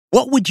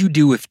What would you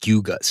do if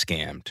you got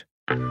scammed?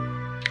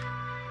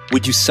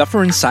 Would you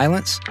suffer in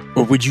silence,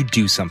 or would you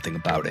do something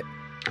about it?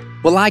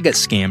 Well, I got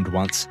scammed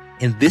once,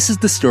 and this is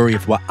the story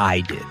of what I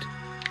did.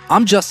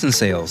 I'm Justin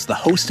Sales, the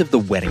host of The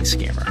Wedding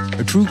Scammer,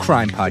 a true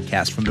crime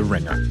podcast from The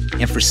Ringer.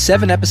 And for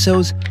 7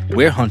 episodes,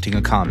 we're hunting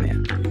a con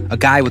man, a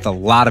guy with a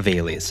lot of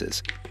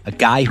aliases, a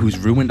guy who's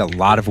ruined a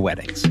lot of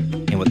weddings.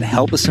 And with the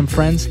help of some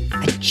friends,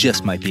 I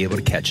just might be able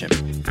to catch him.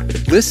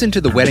 Listen to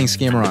The Wedding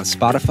Scammer on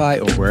Spotify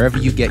or wherever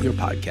you get your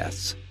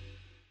podcasts.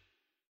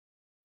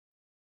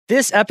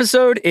 This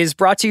episode is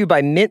brought to you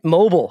by Mint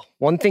Mobile.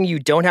 One thing you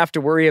don't have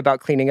to worry about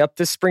cleaning up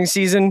this spring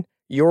season,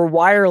 your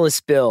wireless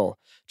bill.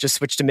 Just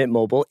switch to Mint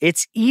Mobile.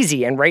 It's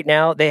easy, and right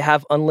now they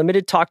have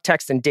unlimited talk,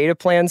 text, and data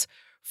plans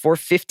for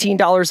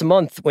 $15 a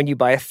month when you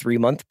buy a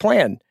 3-month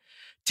plan.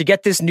 To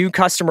get this new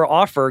customer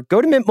offer,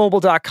 go to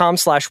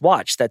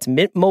mintmobile.com/watch. That's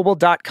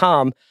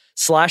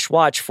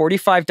mintmobile.com/watch.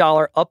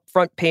 $45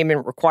 upfront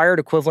payment required,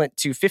 equivalent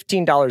to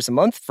 $15 a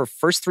month for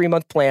first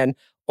 3-month plan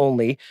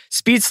only.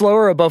 Speed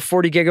slower above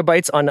 40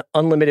 gigabytes on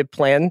unlimited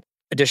plan.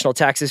 Additional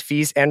taxes,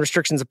 fees, and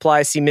restrictions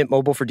apply. See Mint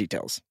Mobile for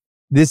details.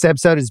 This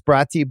episode is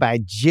brought to you by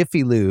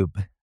Jiffy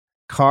Lube.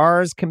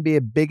 Cars can be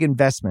a big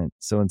investment,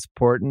 so it's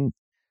important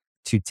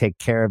to take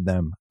care of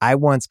them. I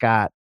once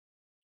got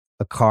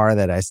a car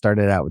that I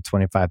started out with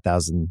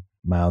 25,000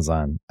 miles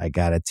on. I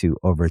got it to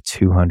over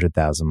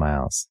 200,000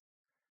 miles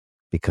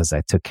because I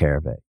took care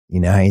of it.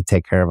 You know how you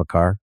take care of a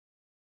car?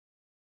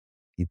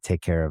 You take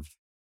care of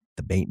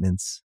the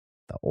maintenance,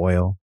 the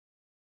oil,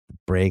 the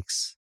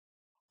brakes,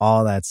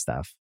 all that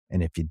stuff.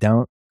 And if you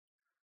don't,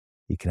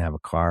 you can have a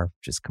car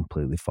just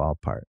completely fall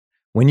apart.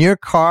 When your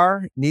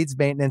car needs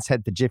maintenance,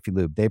 head to Jiffy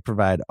Lube. They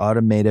provide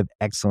automotive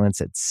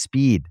excellence at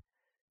speed.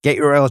 Get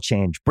your oil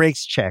change,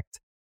 brakes checked,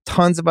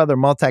 tons of other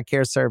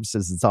multi-care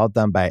services. It's all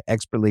done by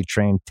expertly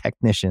trained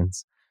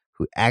technicians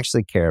who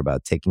actually care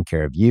about taking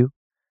care of you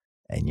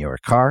and your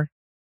car.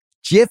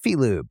 Jiffy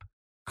Lube,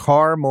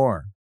 car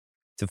more.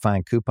 To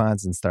find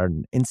coupons and start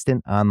an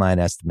instant online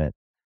estimate,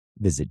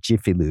 visit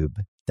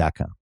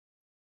jiffylube.com.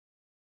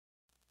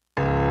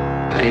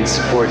 I need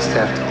support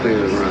staff to clear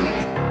the room.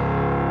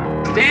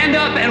 Stand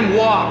up and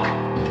walk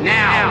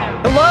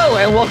now. Hello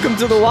and welcome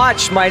to The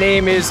Watch. My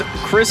name is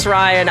Chris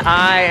Ryan.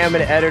 I am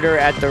an editor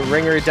at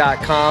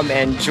TheRinger.com,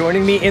 and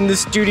joining me in the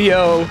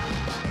studio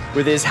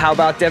with his How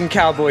About Them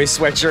Cowboys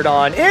sweatshirt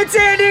on, it's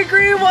Andy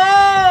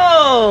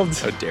Greenwald!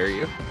 How dare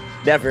you?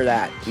 Never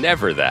that.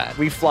 Never that.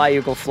 We fly,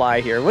 you go fly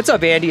here. What's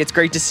up, Andy? It's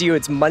great to see you.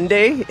 It's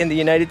Monday in the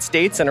United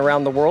States and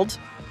around the world.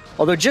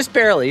 Although just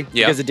barely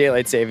because of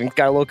daylight saving.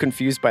 Got a little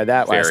confused by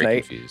that last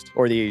night. Confused.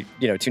 Or 2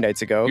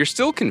 nights ago. You're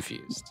still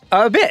confused.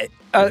 A bit.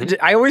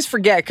 I always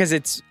forget because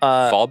it's...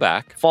 Fall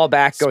back. Fall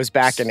back goes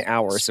back an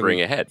hour. Spring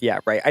ahead.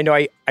 Yeah, right. I know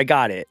I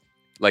got it.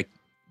 Like,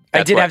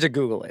 I did have to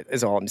Google it,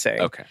 is all I'm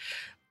saying. Okay.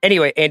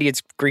 Anyway, Andy,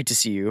 it's great to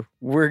see you.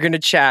 We're going to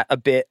chat a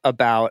bit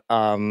about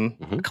a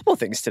couple of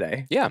things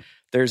today. Yeah.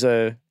 There's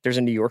a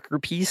New Yorker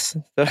piece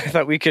that I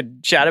thought we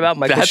could chat about.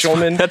 Michael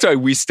Schulman. That's why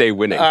we stay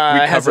winning. We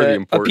cover the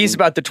important. A piece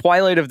about the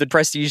twilight of the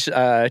prestige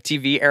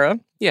TV era.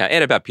 Yeah,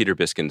 and about Peter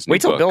Biskin's new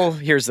Wait till book. Bill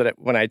hears that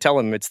when I tell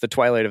him it's the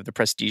twilight of the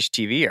prestige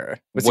TV era.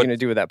 What's he going to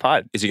do with that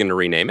pod? Is he going to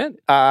rename it?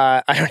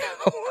 I don't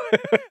know.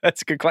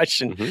 That's a good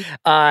question.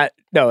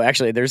 No,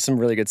 actually, there's some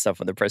really good stuff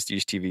on the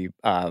prestige TV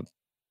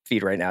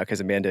feed right now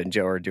because Amanda and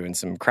Joe are doing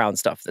some Crown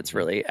stuff that's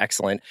really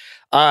excellent.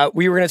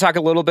 We were going to talk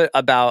a little bit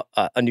about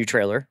a new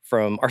trailer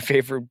from our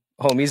favorite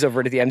homies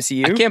over at the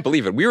MCU. I can't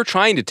believe it. We were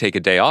trying to take a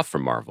day off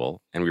from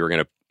Marvel, and we were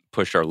going to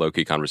push our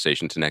Loki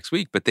conversation to next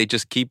week, but they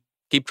just keep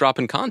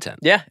dropping content.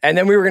 Yeah, and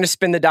then we were going to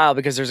spin the dial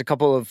because there's a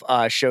couple of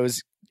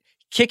shows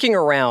kicking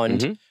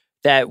around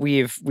that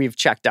we've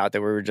checked out that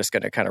we were just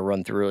going to kind of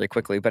run through really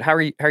quickly. But how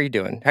are you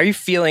doing? How are you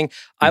feeling?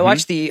 I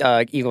watched the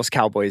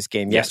Eagles-Cowboys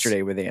game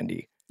yesterday with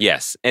Andy.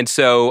 Yes. And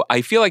so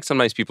I feel like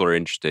sometimes people are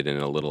interested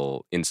in a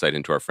little insight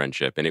into our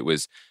friendship. And it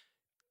was,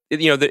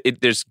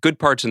 there's good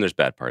parts and there's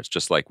bad parts,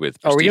 just like with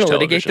prestige Are we going to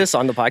litigate television. this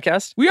on the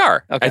podcast? We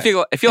are. Okay.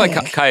 I feel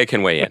like Kaya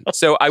can weigh in.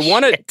 So I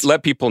want to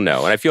let people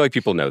know, and I feel like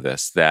people know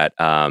this, that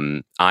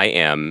I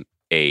am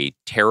a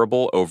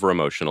terrible,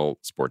 over-emotional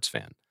sports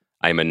fan.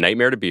 I am a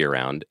nightmare to be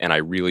around, and I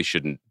really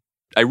shouldn't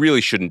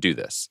do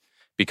this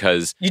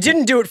because... You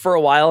didn't do it for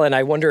a while, and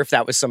I wonder if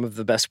that was some of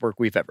the best work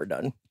we've ever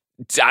done.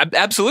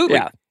 Absolutely.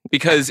 Yeah.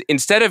 Because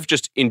instead of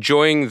just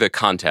enjoying the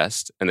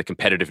contest and the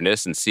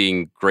competitiveness and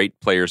seeing great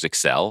players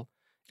excel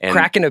and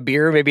cracking a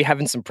beer, maybe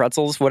having some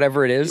pretzels,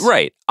 whatever it is.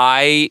 Right.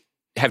 I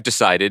have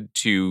decided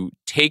to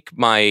take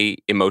my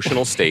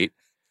emotional state,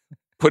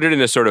 put it in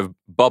a sort of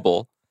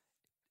bubble,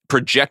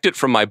 project it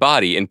from my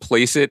body and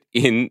place it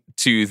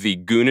into the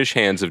goonish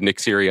hands of Nick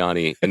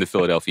Sirianni and the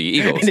Philadelphia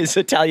Eagles. And his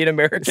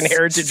Italian-American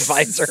heritage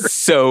advisor.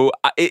 So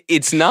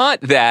it's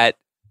not that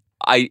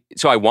I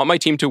want my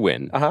team to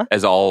win,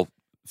 as all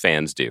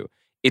fans do.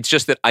 It's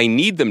just that I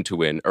need them to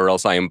win or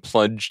else I am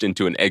plunged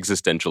into an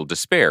existential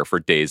despair for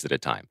days at a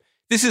time.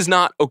 This is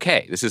not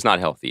okay. This is not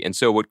healthy. And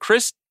so what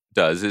Chris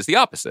does is the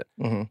opposite.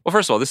 Mm-hmm. Well,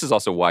 first of all, this is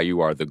also why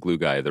you are the glue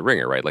guy of the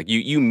ringer, right? Like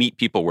you meet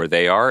people where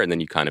they are and then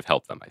you kind of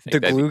help them, I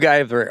think. The glue guy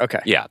of the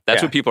okay. Yeah,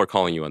 that's what people are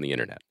calling you on the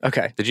internet.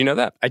 Okay. Did you know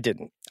that? I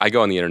didn't. I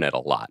go on the internet a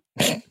lot.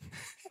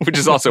 Which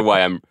is also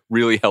why I'm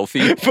really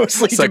healthy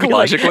Mostly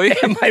psychologically.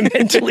 Like, am I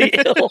mentally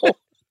ill?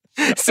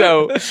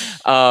 So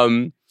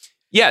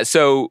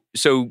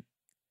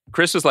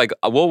Chris was like,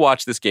 we'll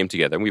watch this game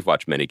together. And we've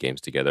watched many games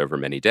together over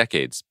many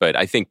decades. But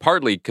I think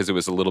partly because it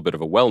was a little bit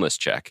of a wellness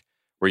check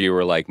where you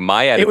were like,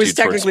 my attitude It was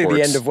technically towards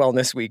the sports, end of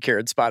Wellness Week here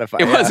at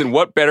Spotify. It was. And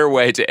what better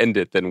way to end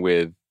it than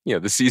with,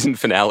 the season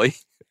finale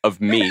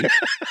of me.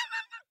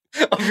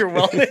 Of your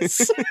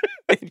wellness.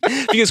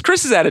 Because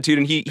Chris's attitude,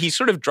 and he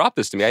sort of dropped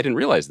this to me. I didn't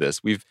realize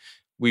this. We've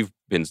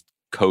been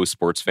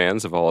co-sports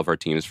fans of all of our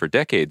teams for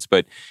decades.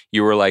 But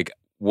you were like,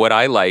 what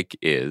I like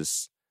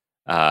is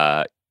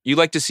you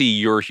like to see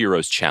your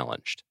heroes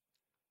challenged,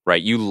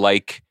 right? You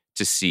like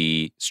to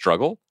see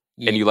struggle,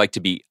 and you like to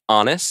be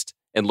honest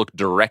and look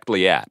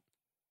directly at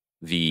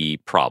the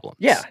problems.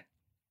 Yeah.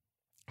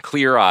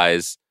 Clear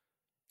eyes.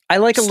 I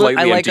like a little.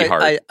 I like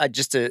heart.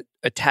 just a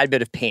tad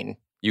bit of pain.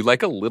 You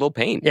like a little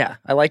pain. Yeah,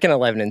 I like an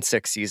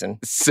 11-6 season.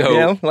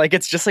 So like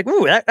it's just like,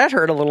 ooh, that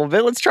hurt a little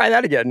bit. Let's try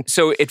that again.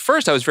 So at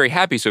first I was very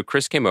happy. So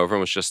Chris came over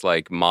and was just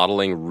like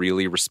modeling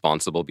really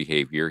responsible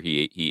behavior.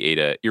 He ate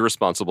a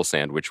irresponsible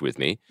sandwich with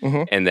me,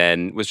 and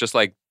then was just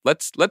like,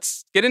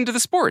 let's get into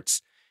the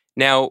sports.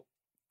 Now,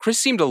 Chris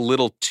seemed a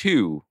little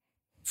too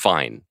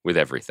fine with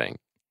everything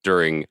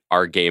during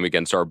our game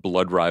against our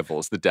blood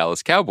rivals, the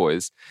Dallas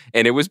Cowboys,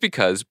 and it was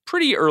because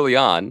pretty early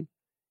on,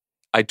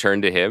 I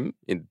turned to him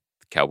in.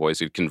 Cowboys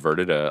had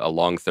converted a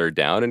long third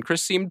down, and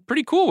Chris seemed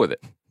pretty cool with it.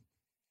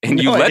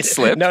 And you let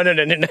slip. No.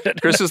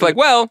 Chris was like,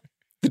 well,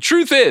 the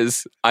truth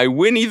is, I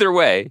win either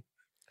way.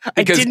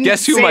 Because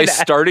guess who my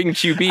starting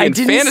QB in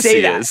fantasy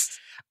is?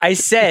 I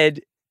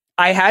said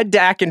I had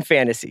Dak in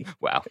fantasy.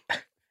 Wow.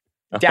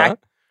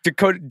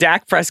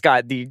 Dak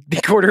Prescott, the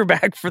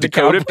quarterback for the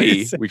Dakota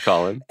Cowboys. P, we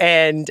call him.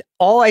 And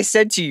all I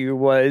said to you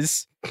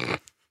was,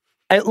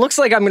 it looks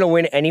like I'm going to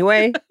win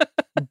anyway,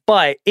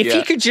 but if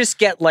he could just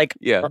get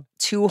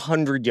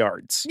 200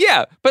 yards.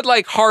 Yeah, but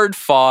like hard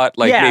fought,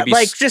 maybe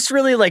just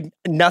really like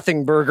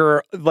nothing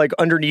burger, like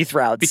underneath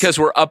routes. Because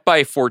we're up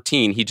by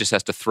 14, he just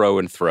has to throw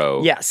and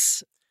throw.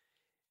 Yes.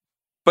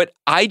 But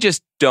I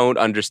just don't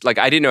understand. Like,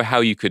 I didn't know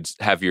how you could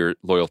have your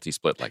loyalty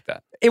split like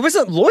that. It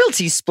wasn't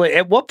loyalty split.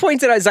 At what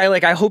point did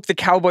I hope the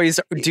Cowboys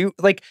do,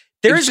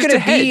 there's going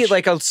to be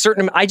a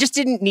certain, I just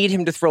didn't need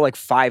him to throw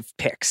 5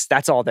 picks.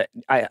 That's all that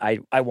I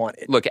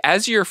wanted. Look,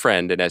 as your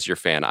friend and as your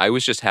fan, I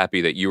was just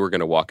happy that you were going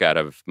to walk out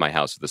of my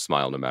house with a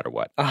smile no matter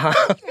what.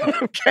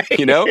 Okay.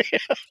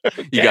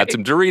 You got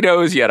some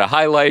Doritos, you had a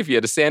high life, you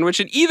had a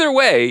sandwich, and either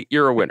way,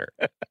 you're a winner.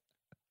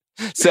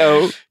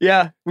 So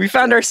yeah, we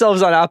found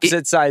ourselves on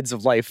opposite sides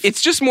of life.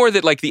 It's just more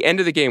that the end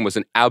of the game was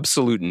an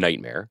absolute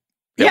nightmare.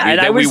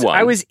 I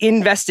was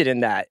invested in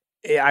that.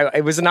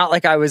 It was not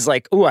like I was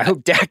like, oh, I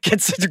hope Dak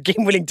gets a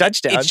game-winning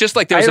touchdown. It's just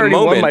like there was a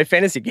moment. Won my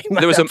fantasy game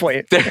at that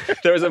point.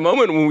 There was a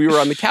moment when we were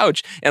on the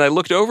couch, and I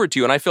looked over to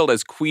you, and I felt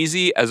as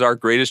queasy as our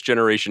greatest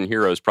generation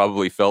heroes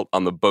probably felt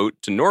on the boat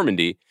to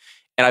Normandy.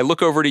 And I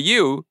look over to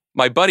you,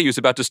 my buddy who's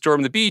about to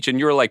storm the beach, and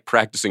you were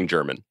practicing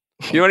German.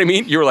 You know what I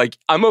mean? You were like,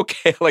 I'm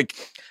okay.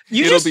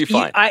 It'll be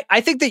fine.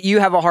 I think that you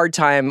have a hard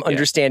time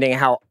understanding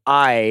how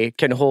I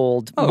can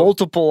hold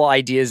multiple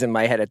ideas in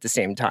my head at the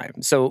same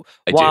time. So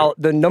while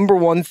the number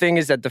one thing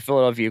is that the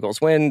Philadelphia Eagles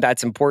win,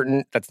 that's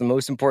important. That's the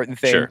most important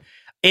thing. Sure.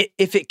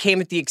 If it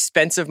came at the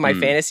expense of my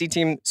fantasy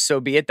team, so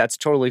be it. That's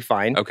totally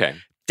fine. Okay.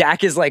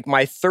 Dak is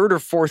my third or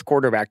fourth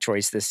quarterback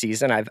choice this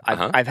season.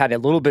 I've had a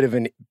little bit of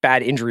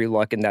bad injury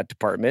luck in that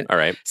department. All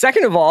right.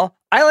 Second of all,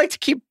 I like to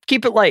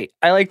keep it light.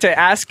 I like to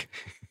ask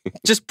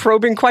just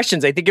probing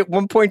questions. I think at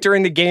one point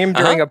during the game,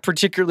 during a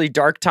particularly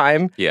dark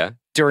time,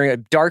 during a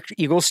dark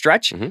Eagle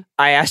stretch,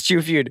 I asked you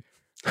if you'd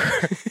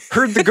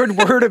heard the good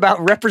word about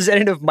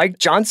Representative Mike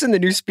Johnson, the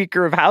new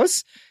Speaker of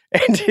House,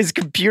 and his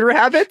computer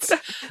habits.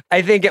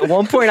 I think at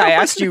one point I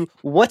asked you,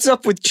 what's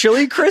up with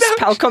Chili Crisp?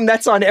 How come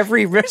that's on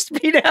every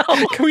recipe now?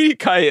 Can we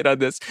hit on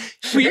this?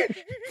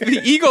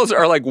 The Eagles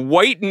are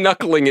white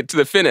knuckling it to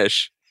the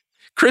finish.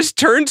 Chris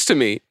turns to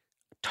me,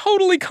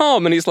 totally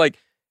calm, and he's like,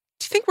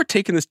 do you think we're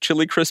taking this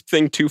Chili Crisp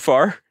thing too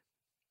far?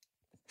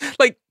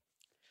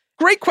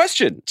 Great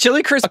question.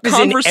 Chili Crisp is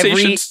in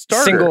every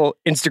single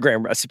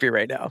Instagram recipe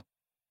right now.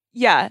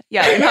 Yeah,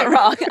 you're not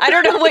wrong. I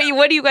don't know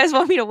what do you guys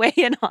want me to weigh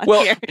in on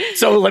here?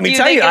 So let me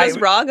tell you, I was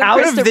wrong of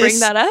Chris to bring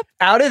that up.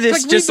 Out of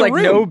this, just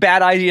no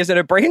bad ideas in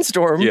a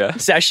brainstorm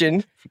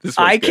session,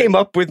 I came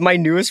up with my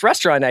newest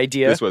restaurant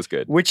idea. This was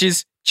good, which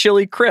is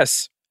Chili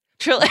Crisp.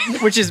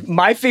 Which is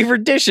my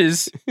favorite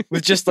dishes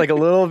with just a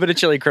little bit of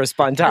Chili Crisp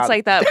on top. It's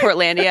like that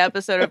Portlandia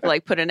episode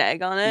of put an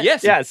egg on it.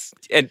 Yes.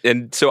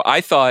 And so I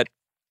thought,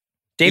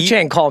 Dave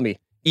Chang, call me.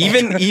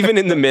 Even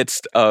in the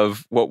midst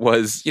of what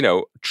was,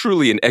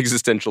 truly an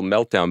existential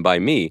meltdown by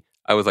me,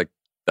 I was like,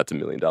 that's $1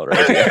 million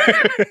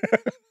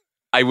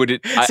idea.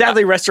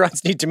 Sadly,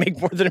 restaurants need to make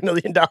more than $1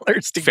 million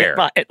to get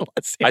by it.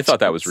 I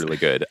thought that was really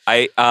good.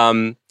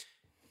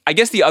 I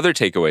guess the other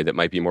takeaway that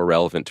might be more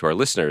relevant to our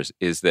listeners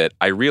is that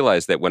I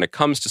realize that when it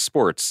comes to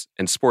sports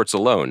and sports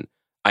alone,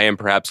 I am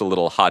perhaps a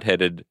little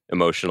hot-headed,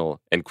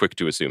 emotional, and quick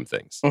to assume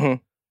things. Mm-hmm.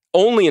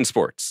 Only in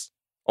sports.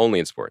 Only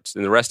in sports.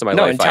 In the rest of my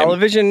No, life, in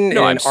television and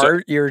I'm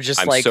art, you're just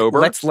I'm like, sober.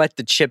 let's let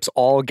the chips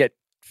all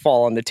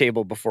fall on the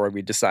table before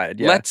we decide.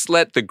 Yeah. Let's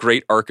let the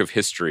great arc of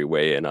history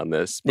weigh in on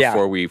this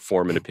before we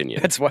form an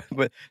opinion. That's what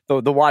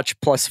the watch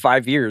plus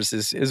 5 years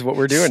is what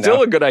we're doing Still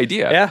now. a good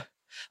idea. Yeah.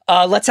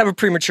 Let's have a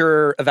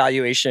premature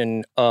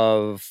evaluation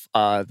of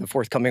the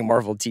forthcoming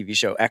Marvel TV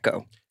show,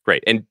 Echo.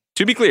 Great. And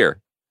to be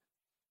clear,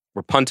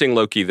 we're punting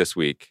Loki this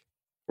week.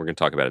 We're going to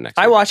talk about it next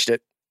week. I watched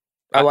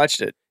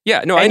it.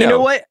 Yeah, no, And I know. you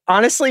know what?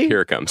 Honestly,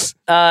 Here it comes.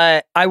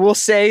 I will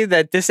say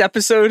that this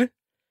episode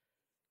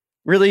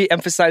really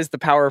emphasized the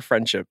power of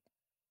friendship.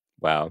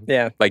 Wow.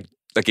 Yeah. Like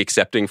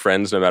accepting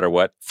friends no matter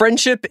what.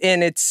 Friendship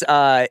in its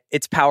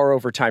power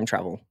over time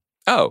travel.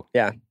 Oh.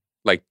 Yeah.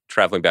 Like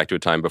traveling back to a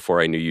time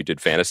before I knew you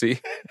did fantasy.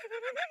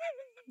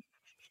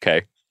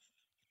 Okay.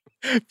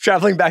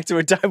 Traveling back to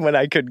a time when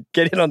I could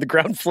get in on the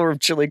ground floor of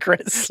Chili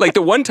Chris. Like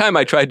the one time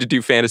I tried to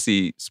do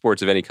fantasy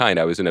sports of any kind,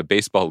 I was in a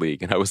baseball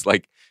league and I was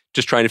like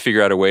just trying to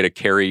figure out a way to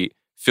carry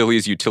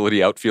Phillies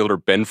utility outfielder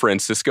Ben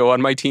Francisco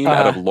on my team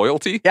out of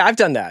loyalty. Yeah, I've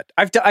done that.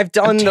 I've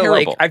done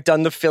terrible.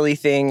 the Philly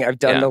thing. I've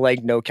done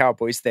the no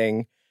Cowboys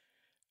thing.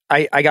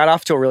 I got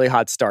off to a really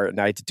hot start and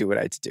I had to do what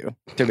I had to do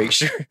to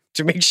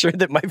make sure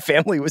that my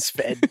family was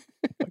fed.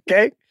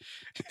 Okay?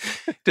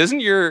 Doesn't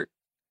your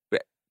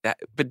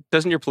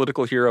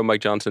political hero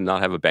Mike Johnson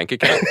not have a bank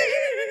account?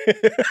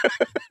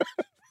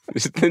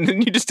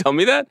 Didn't you just tell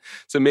me that?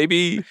 So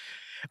maybe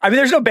I mean,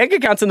 there's no bank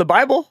accounts in the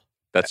Bible.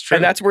 That's true.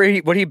 And that's where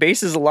what he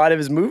bases a lot of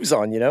his moves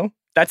on, you know?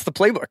 That's the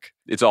playbook.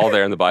 It's all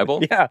there in the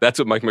Bible? Yeah. That's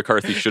what Mike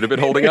McCarthy should have been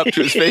holding up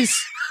to his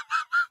face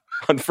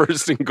on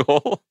first and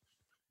goal.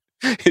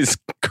 His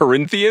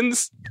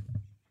Corinthians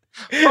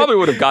probably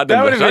would have gotten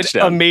him the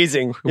touchdown. Been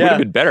amazing. Would have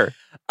been better.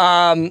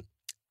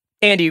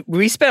 Andy,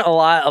 we spent a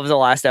lot of the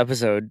last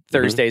episode,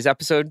 Thursday's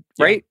episode,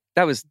 right?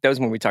 That was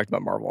when we talked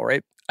about Marvel,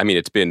 right? I mean,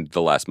 it's been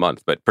the last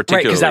month, but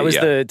particularly... Right, because that was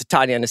the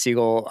Tatiana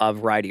Siegel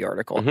Variety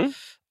article.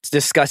 It's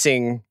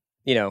discussing,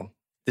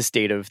 the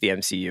state of the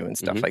MCU and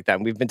stuff like that.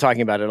 And we've been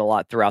talking about it a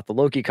lot throughout the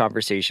Loki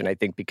conversation, I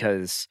think,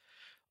 because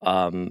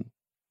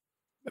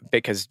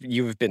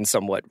you've been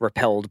somewhat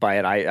repelled by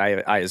it.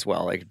 I as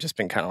well. Like, just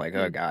been kind of like,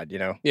 oh God,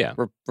 Yeah.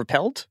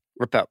 Repelled,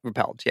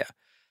 yeah.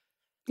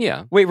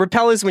 Yeah. Wait,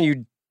 repel is when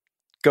you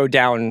go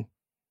down.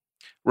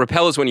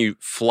 Repel is when you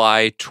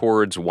fly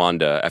towards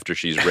Wanda after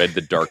she's read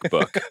the Dark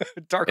Book.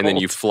 And then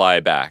you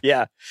fly back.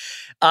 Yeah.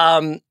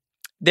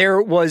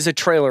 There was a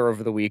trailer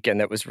over the weekend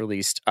that was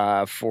released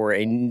for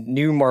a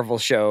new Marvel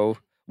show.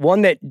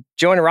 One that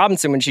Joanna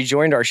Robinson, when she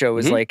joined our show,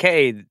 was like,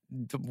 hey,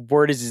 the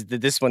word is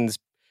that this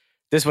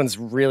one's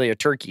really a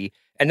turkey.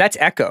 And that's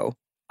Echo.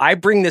 I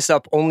bring this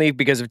up only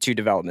because of two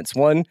developments.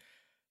 One,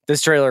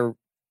 this trailer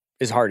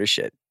is hard as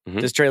shit.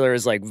 This trailer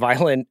is like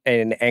violent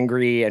and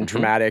angry and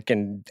dramatic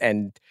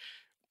and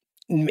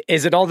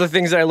is it all the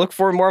things that I look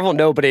for in Marvel?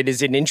 No, but it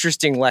is an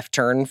interesting left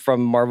turn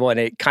from Marvel, and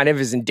it kind of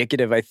is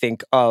indicative, I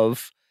think,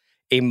 of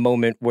a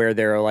moment where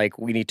they're like,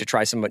 we need to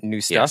try some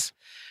new stuff. Yes.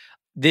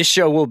 This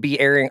show will be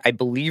airing, I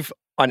believe,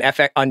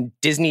 on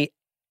Disney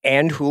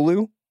and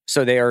Hulu,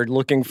 so they are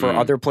looking for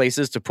other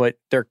places to put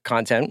their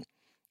content.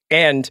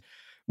 And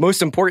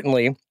most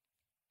importantly,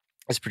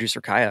 as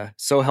producer Kaya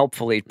so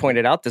helpfully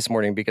pointed out this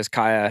morning, because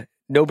Kaya,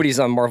 nobody's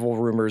on Marvel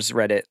Rumors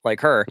Reddit like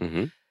her,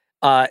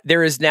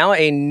 there is now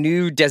a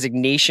new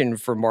designation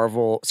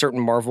for certain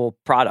Marvel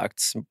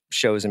products,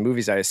 shows and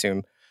movies, I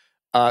assume,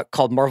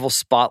 called Marvel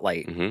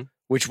Spotlight,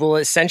 which will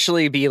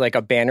essentially be like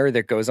a banner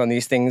that goes on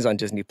these things on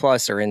Disney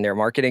Plus or in their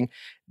marketing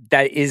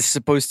that is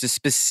supposed to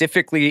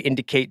specifically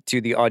indicate to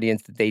the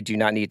audience that they do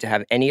not need to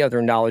have any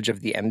other knowledge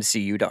of the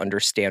MCU to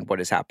understand what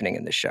is happening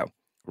in this show.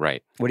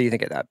 Right. What do you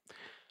think of that?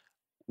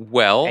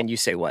 Well... And you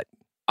say what?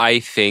 I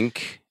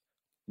think...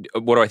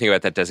 What do I think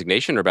about that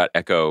designation or about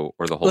Echo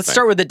or the whole thing? Let's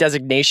start with the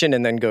designation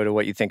and then go to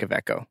what you think of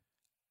Echo.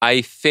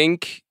 I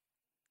think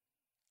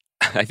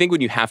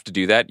when you have to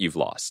do that, you've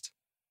lost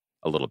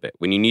a little bit.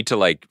 When you need to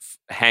like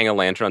hang a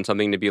lantern on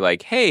something to be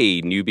like,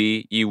 hey,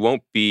 newbie, you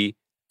won't be,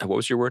 what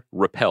was your word?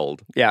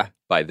 Repelled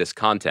by this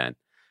content.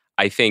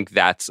 I think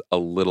that's a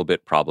little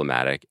bit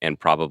problematic, and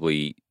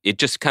probably it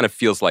just kind of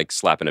feels like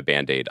slapping a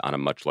Band-Aid on a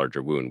much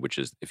larger wound, which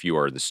is if you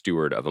are the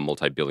steward of a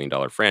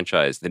multi-billion-dollar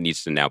franchise that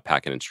needs to now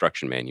pack an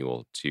instruction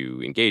manual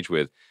to engage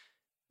with,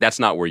 that's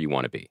not where you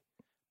want to be.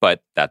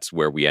 But that's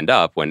where we end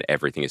up when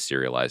everything is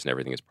serialized and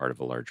everything is part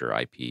of a larger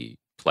IP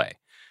play.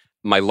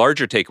 My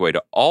larger takeaway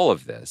to all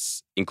of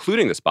this,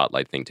 including the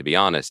Spotlight thing, to be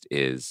honest,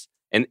 is,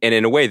 and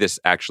in a way this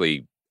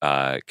actually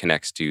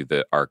connects to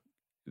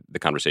the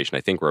conversation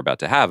I think we're about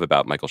to have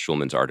about Michael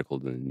Schulman's article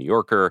in the New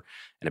Yorker,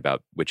 and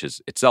about, which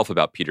is itself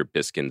about Peter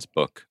Biskin's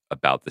book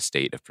about the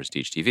state of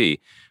prestige TV,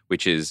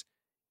 which is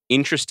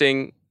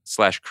interesting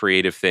 /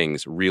 creative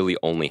things really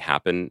only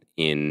happen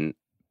in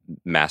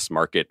mass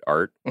market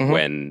art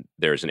when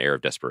there's an air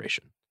of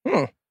desperation.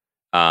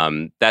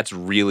 That's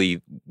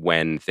really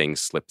when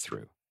things slip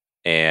through.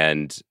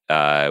 And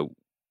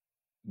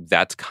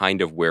that's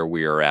kind of where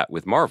we are at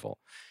with Marvel.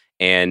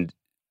 And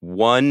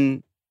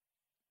one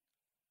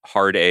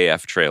hard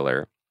AF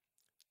trailer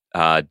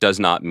does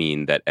not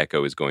mean that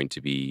Echo is going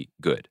to be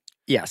good.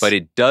 Yes. But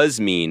it does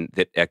mean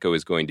that Echo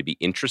is going to be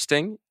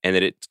interesting, and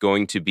that it's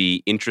going to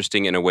be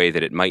interesting in a way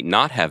that it might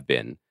not have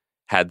been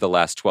had the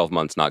last 12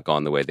 months not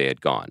gone the way they had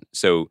gone.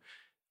 So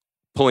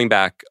pulling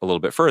back a little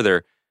bit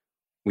further,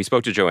 we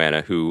spoke to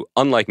Joanna, who,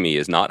 unlike me,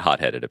 is not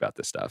hot-headed about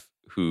this stuff,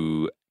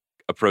 who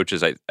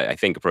approaches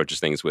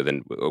things with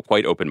a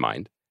quite open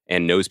mind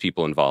and knows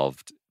people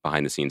involved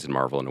behind the scenes in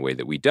Marvel in a way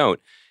that we don't.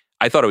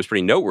 I thought it was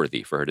pretty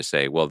noteworthy for her to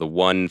say, well, the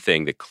one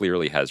thing that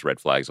clearly has red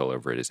flags all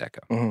over it is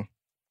Echo. Mm-hmm.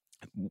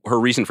 Her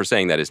reason for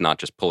saying that is not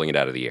just pulling it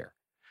out of the air.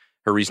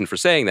 Her reason for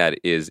saying that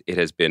is it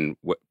has been,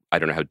 I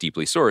don't know how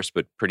deeply sourced,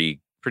 but pretty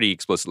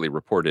explicitly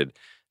reported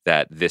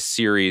that this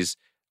series,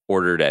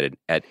 ordered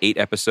at 8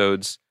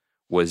 episodes,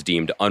 was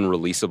deemed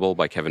unreleasable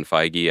by Kevin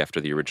Feige after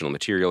the original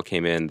material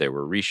came in. There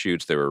were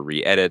reshoots, there were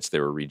re-edits,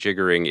 there were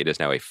rejiggering. It is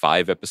now a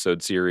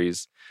 5-episode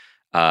series.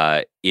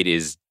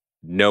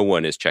 No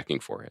one is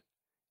checking for it.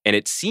 And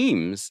it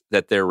seems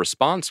that their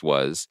response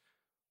was,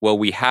 well,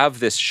 we have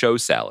this show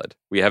salad.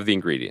 We have the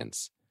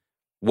ingredients.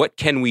 What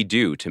can we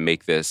do to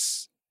make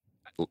this,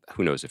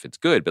 who knows if it's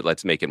good, but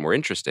let's make it more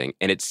interesting?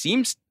 And it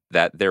seems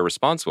that their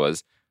response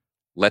was,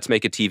 let's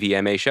make a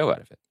TVMA show out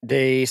of it.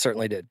 They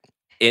certainly did.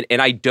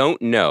 And I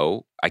don't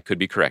know, I could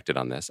be corrected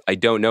on this, I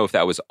don't know if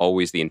that was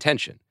always the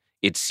intention.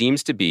 It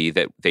seems to be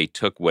that they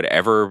took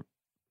whatever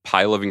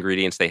pile of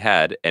ingredients they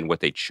had, and what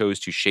they chose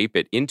to shape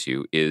it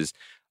into is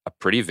a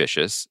pretty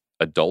vicious,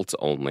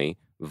 adult-only,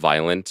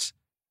 violent,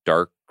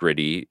 dark,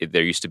 gritty.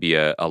 There used to be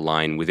a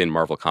line within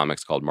Marvel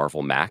Comics called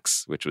Marvel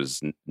Max, which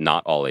was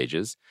not all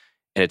ages.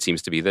 And it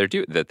seems to be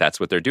that's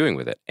what they're doing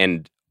with it.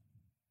 And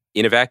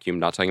in a vacuum,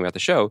 not talking about the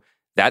show,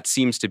 that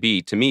seems to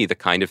be, to me, the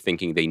kind of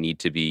thinking they need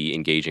to be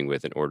engaging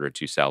with in order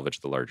to salvage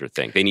the larger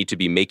thing. They need to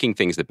be making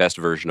things the best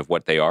version of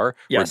what they are,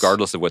 yes,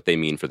 regardless of what they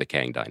mean for the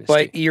Kang Dynasty.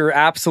 But you're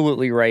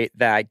absolutely right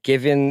that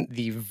given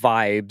the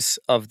vibes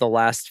of the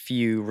last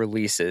few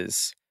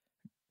releases,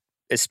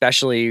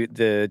 especially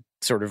the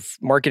sort of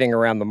marketing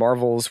around the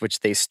Marvels,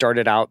 which they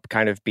started out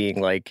kind of being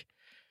like,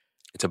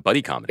 it's a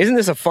buddy comedy. Isn't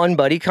this a fun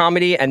buddy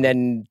comedy? And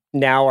then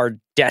now are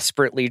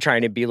desperately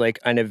trying to be like,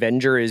 an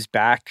Avenger is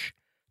back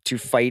to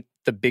fight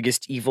the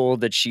biggest evil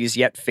that she's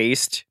yet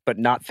faced, but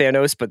not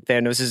Thanos, but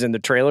Thanos is in the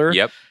trailer.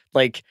 Yep.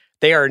 Like,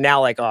 they are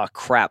now like, oh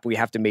crap, we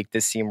have to make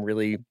this seem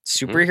really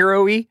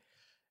superhero-y.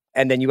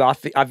 And then you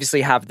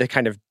obviously have the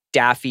kind of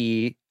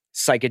daffy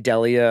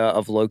psychedelia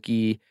of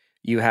Loki.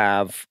 You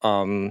have,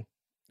 what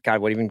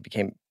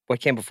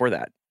came before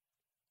that?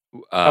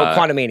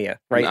 Quantumania,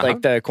 right? Uh-huh.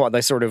 Like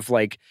the sort of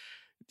like,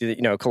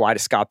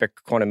 kaleidoscopic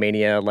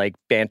Quantumania, like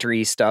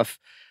bantery stuff.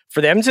 For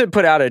them to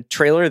put out a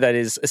trailer that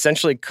is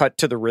essentially cut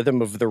to the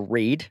rhythm of The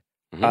Raid,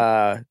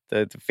 the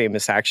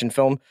famous action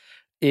film,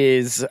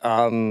 is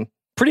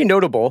pretty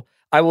notable.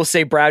 I will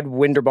say Brad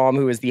Winderbaum,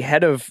 who is the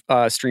head of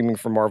streaming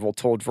for Marvel,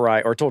 told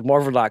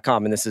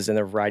Marvel.com, and this is in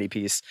a Variety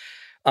piece,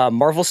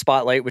 Marvel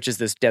Spotlight, which is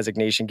this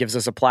designation, gives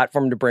us a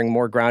platform to bring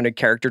more grounded,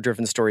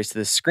 character-driven stories to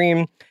the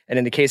screen, and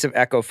in the case of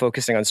Echo,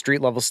 focusing on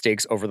street-level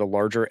stakes over the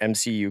larger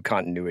MCU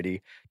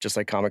continuity. Just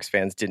like comics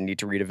fans didn't need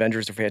to read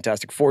Avengers or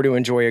Fantastic Four to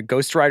enjoy a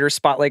Ghost Rider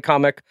Spotlight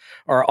comic,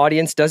 our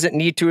audience doesn't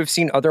need to have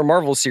seen other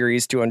Marvel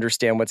series to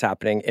understand what's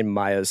happening in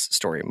Maya's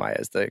story. Maya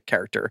is the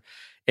character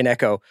in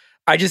Echo.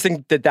 I just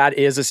think that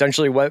is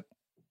essentially what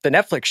the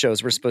Netflix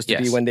shows were supposed to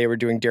be when they were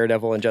doing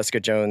Daredevil and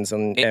Jessica Jones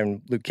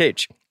and Luke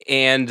Cage.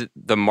 And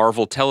the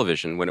Marvel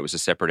Television, when it was a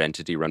separate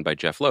entity run by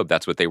Jeff Loeb,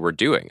 that's what they were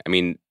doing. I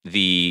mean,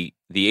 the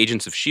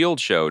Agents of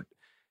S.H.I.E.L.D. show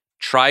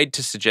tried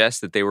to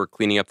suggest that they were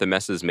cleaning up the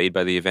messes made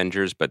by the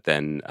Avengers, but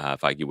then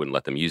Feige wouldn't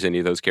let them use any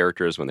of those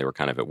characters when they were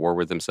kind of at war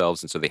with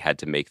themselves, and so they had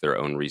to make their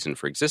own reason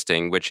for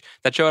existing, which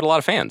that show had a lot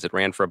of fans. It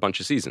ran for a bunch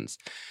of seasons.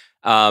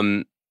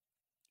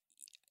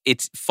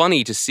 It's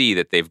funny to see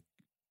that they've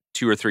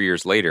 2 or 3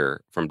 years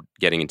later from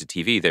getting into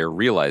TV, they're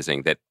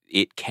realizing that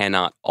it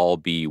cannot all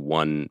be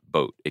one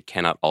boat. It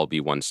cannot all be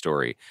one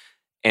story,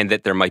 and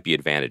that there might be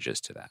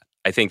advantages to that.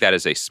 I think that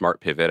is a smart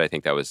pivot. I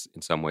think that was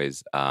in some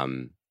ways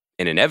an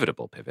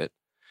inevitable pivot.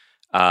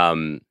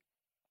 But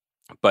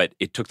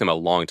it took them a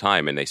long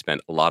time, and they spent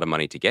a lot of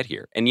money to get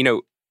here. And,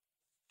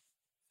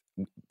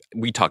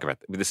 we talk about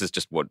this is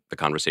just what the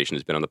conversation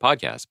has been on the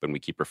podcast, but we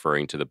keep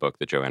referring to the book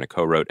that Joanna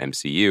co-wrote,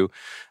 MCU,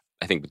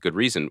 I think with good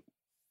reason.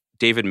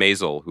 David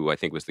Maisel, who I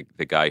think was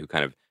the guy who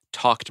kind of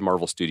talked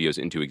Marvel Studios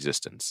into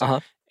existence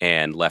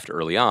and left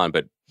early on,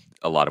 but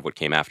a lot of what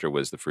came after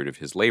was the fruit of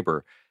his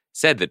labor,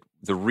 said that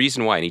the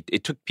reason why, and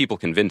it took people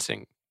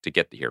convincing to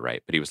get here,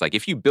 right? But he was like,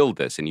 if you build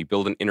this and you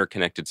build an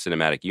interconnected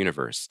cinematic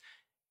universe,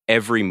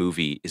 every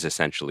movie is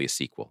essentially a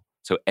sequel.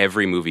 So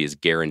every movie is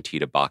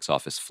guaranteed a box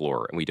office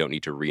floor, and we don't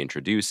need to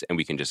reintroduce, and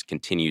we can just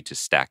continue to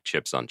stack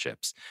chips on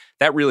chips.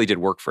 That really did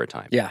work for a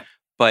time. Yeah.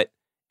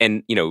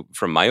 And,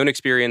 from my own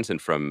experience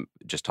and from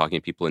just talking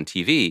to people in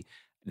TV,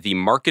 the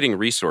marketing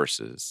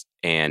resources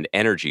and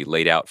energy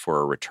laid out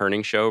for a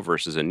returning show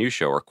versus a new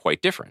show are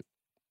quite different.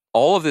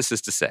 all of this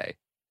is to say,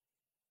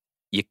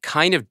 you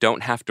kind of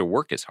don't have to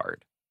work as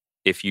hard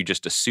if you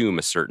just assume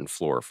a certain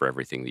floor for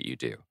everything that you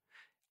do.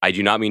 I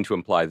do not mean to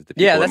imply that the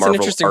people at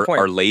Marvel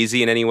are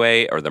lazy in any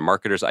way or the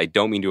marketers. I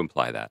don't mean to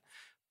imply that.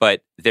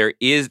 But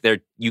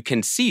you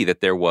can see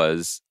that there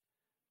was,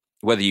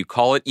 whether you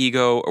call it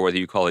ego or whether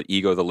you call it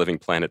Ego the Living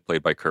Planet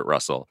played by Kurt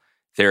Russell,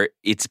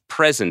 it's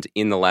present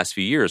in the last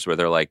few years where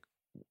they're like,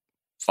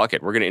 fuck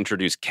it, we're going to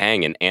introduce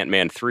Kang in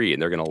Ant-Man 3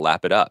 and they're going to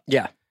lap it up.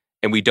 Yeah.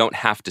 And we don't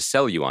have to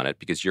sell you on it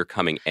because you're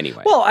coming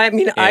anyway. Well, I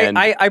mean,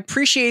 I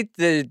appreciate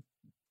the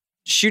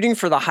shooting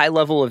for the high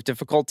level of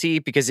difficulty,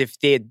 because if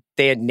they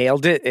had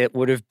nailed it, it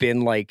would have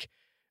been like,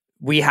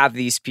 we have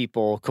these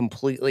people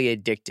completely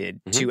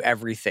addicted to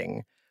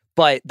everything.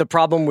 But the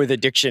problem with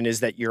addiction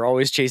is that you're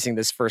always chasing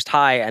this first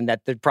high, and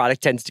that the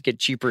product tends to get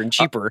cheaper and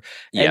cheaper.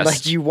 And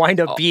like you wind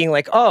up being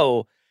like,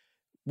 oh,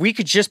 we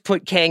could just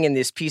put Kang in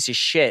this piece of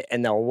shit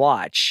and they'll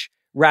watch,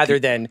 rather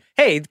than,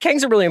 hey,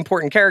 Kang's a really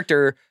important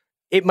character.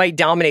 It might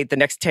dominate the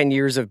next 10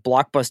 years of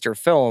blockbuster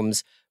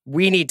films.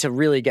 We need to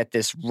really get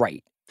this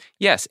right.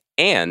 Yes,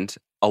 and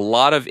a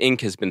lot of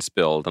ink has been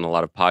spilled, and a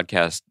lot of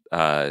podcast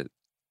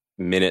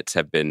minutes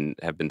have been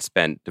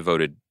spent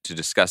devoted to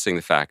discussing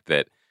the fact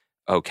that,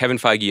 Kevin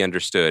Feige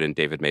understood, and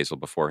David Maisel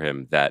before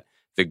him, that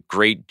the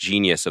great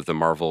genius of the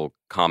Marvel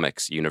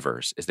Comics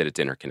universe is that it's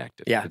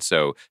interconnected. Yeah. And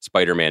so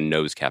Spider-Man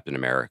knows Captain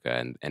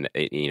America, and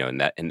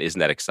isn't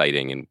that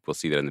exciting? And we'll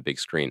see that on the big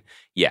screen.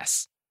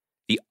 Yes.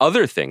 The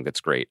other thing that's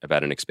great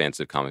about an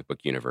expansive comic book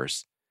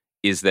universe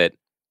is that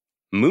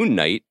Moon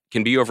Knight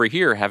can be over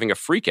here having a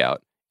freak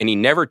out, and he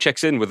never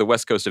checks in with the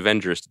West Coast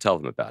Avengers to tell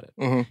them about it.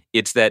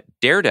 It's that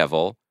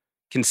Daredevil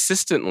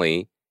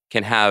consistently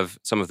can have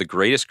some of the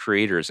greatest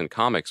creators in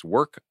comics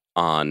work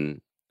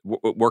on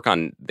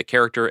the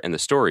character and the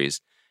stories,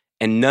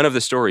 and none of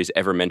the stories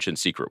ever mention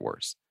Secret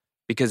Wars,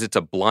 because it's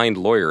a blind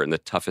lawyer in the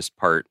toughest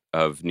part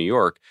of New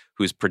York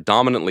who's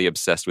predominantly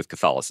obsessed with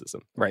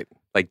Catholicism. Right.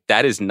 Like,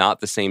 that is not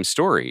the same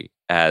story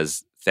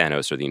as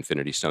Thanos or the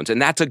Infinity Stones,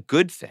 and that's a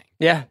good thing.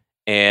 Yeah.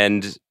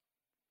 And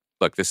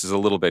look, this is a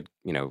little bit,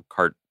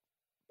 cart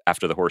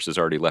after the horse has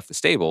already left the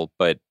stable,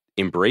 but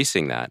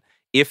embracing that,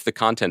 if the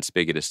content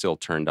spigot is still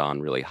turned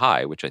on really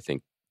high, which I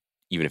think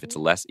even if it's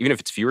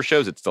fewer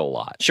shows, it's still a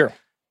lot. Sure.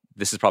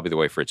 This is probably the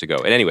way for it to go.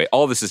 And anyway,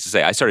 all this is to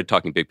say, I started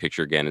talking big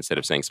picture again instead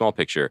of saying small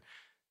picture.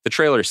 The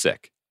trailer's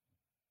sick.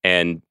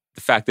 And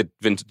the fact that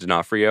Vincent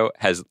D'Onofrio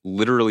has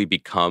literally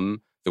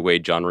become the way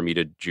John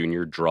Romita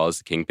Jr. draws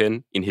the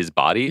Kingpin in his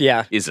body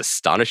is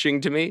astonishing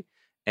to me.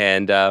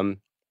 And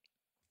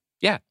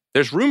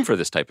there's room for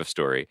this type of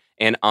story.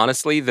 And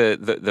honestly,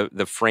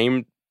 the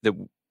frame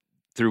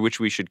through which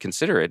we should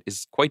consider it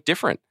is quite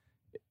different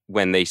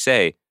when they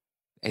say,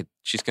 hey,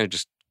 she's going to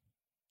just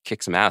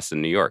kick some ass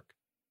in New York.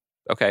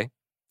 Okay,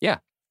 yeah,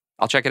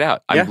 I'll check it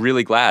out. I'm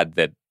really glad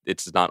that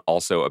it's not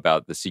also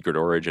about the secret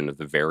origin of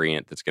the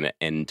variant that's going to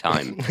end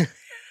time.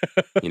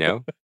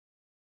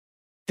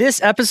 This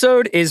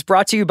episode is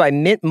brought to you by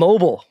Mint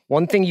Mobile.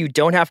 One thing you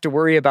don't have to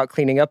worry about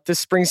cleaning up this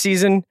spring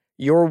season,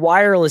 your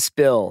wireless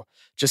bill.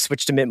 Just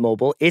switch to Mint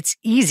Mobile. It's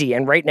easy,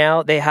 and right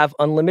now they have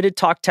unlimited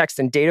talk, text,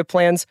 and data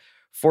plans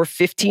for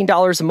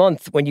 $15 a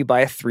month when you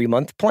buy a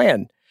 3-month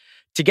plan.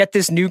 To get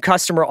this new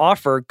customer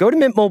offer, go to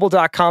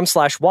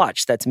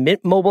mintmobile.com/watch. That's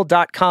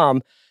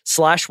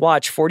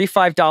mintmobile.com/watch.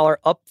 $45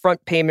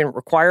 upfront payment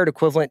required,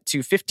 equivalent to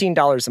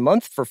 $15 a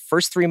month for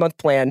first 3-month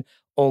plan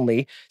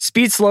only.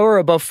 Speed slower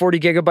above 40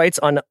 gigabytes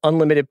on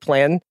unlimited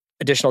plan.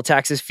 Additional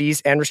taxes,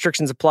 fees, and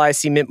restrictions apply.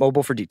 See Mint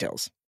Mobile for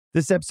details.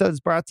 This episode is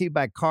brought to you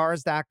by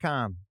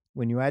Cars.com.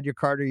 When you add your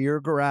car to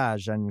your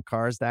garage on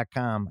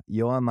Cars.com,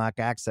 you'll unlock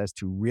access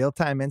to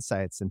real-time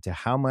insights into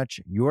how much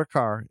your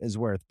car is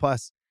worth.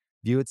 Plus,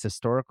 view its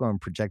historical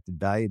and projected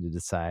value to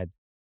decide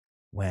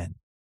when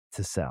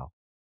to sell.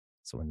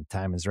 So when the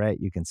time is right,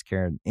 you can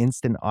secure an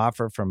instant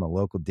offer from a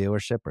local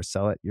dealership or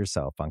sell it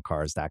yourself on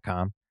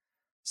Cars.com.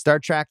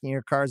 Start tracking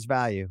your car's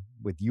value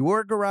with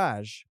your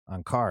garage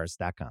on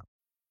Cars.com.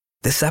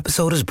 This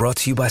episode is brought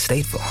to you by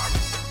State Farm.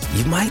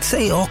 You might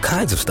say all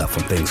kinds of stuff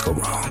when things go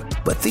wrong,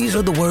 but these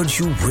are the words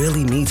you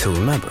really need to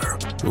remember.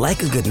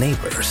 Like a good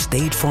neighbor,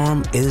 State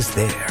Farm is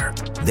there.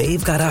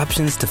 They've got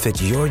options to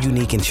fit your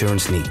unique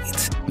insurance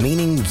needs,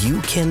 meaning you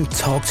can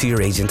talk to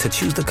your agent to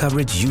choose the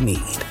coverage you need,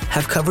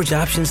 have coverage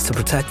options to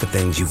protect the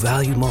things you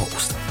value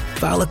most,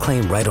 file a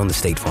claim right on the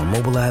State Farm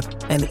mobile app,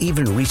 and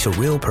even reach a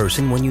real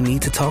person when you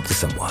need to talk to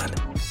someone.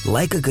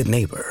 Like a good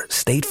neighbor,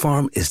 State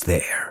Farm is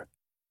there.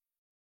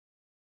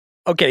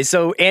 Okay,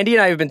 so Andy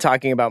and I have been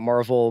talking about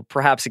Marvel,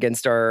 perhaps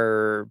against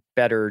our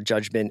better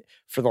judgment,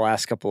 for the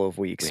last couple of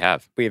weeks.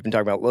 We have been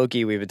talking about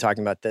Loki. We've been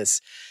talking about this.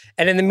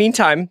 And in the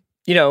meantime,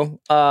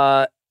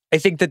 I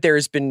think that there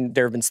have been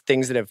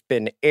things that have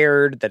been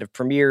aired, that have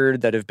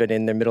premiered, that have been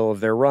in the middle of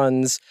their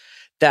runs,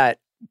 that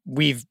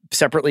we've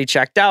separately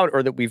checked out,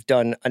 or that we've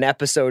done an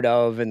episode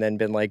of and then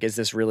been like, is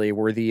this really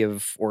worthy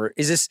of, or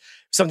is this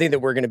something that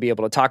we're going to be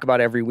able to talk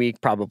about every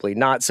week? Probably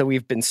not. So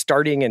we've been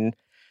starting and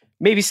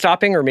maybe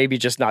stopping, or maybe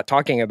just not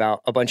talking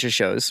about a bunch of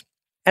shows.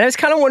 And I was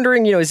kind of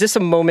wondering, is this a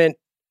moment?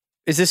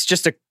 Is this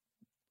just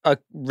a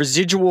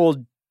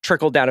residual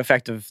trickle-down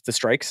effect of the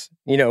strikes,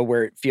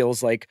 where it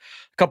feels like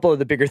a couple of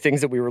the bigger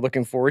things that we were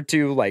looking forward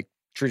to, like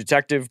True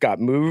Detective, got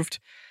moved?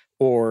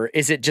 Or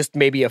is it just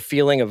maybe a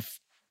feeling of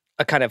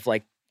a kind of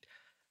like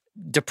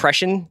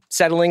depression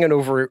settling in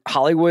over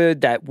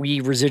Hollywood that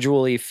we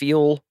residually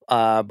feel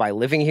by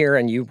living here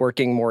and you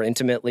working more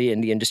intimately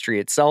in the industry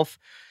itself?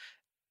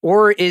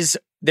 Or is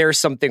there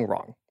something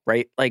wrong,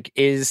 right? Like,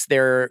 is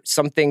there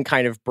something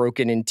kind of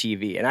broken in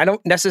TV? And I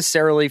don't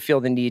necessarily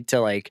feel the need to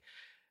like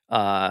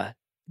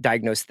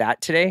diagnose that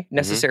today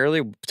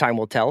necessarily. Time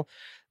will tell.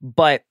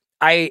 But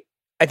I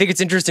think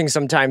it's interesting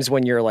sometimes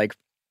when you're like,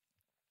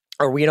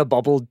 are we in a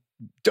bubble?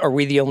 Are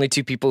we the only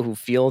two people who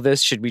feel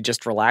this? Should we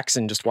just relax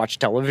and just watch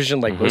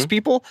television like most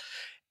people?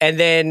 And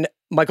then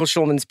Michael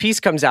Schulman's piece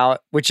comes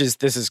out,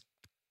 this is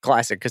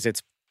classic because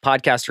it's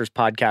podcasters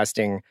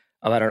podcasting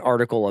about an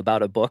article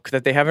about a book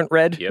that they haven't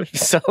read. Yep.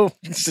 So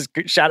it's just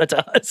shout out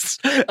to us.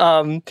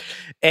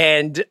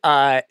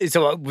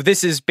 So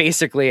this is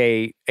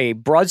basically a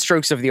broad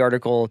strokes of the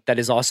article that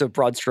is also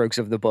broad strokes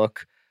of the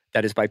book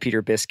that is by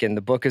Peter Biskin.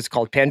 The book is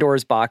called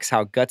Pandora's Box: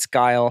 How Guts,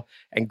 Guile,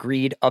 and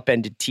Greed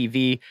Upended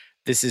TV.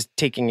 This is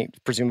taking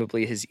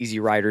presumably his Easy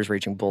Riders,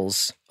 Raging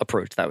Bulls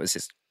approach. That was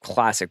his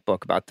classic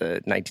book about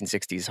the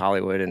 1960s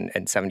Hollywood and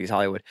 70s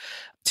Hollywood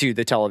to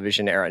the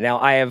television era. Now,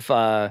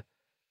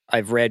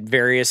 I've read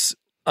various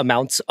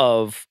amounts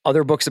of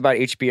other books about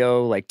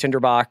HBO, like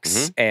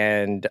Tinderbox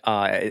and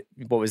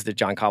what was the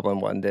John Coblin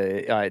one?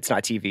 It's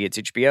not TV, it's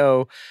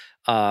HBO.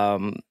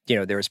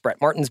 There was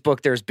Brett Martin's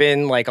book. There's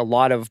been like a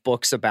lot of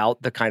books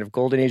about the kind of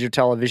golden age of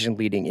television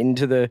leading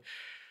into the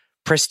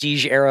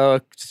prestige era,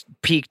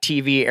 peak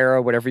TV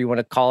era, whatever you want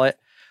to call it.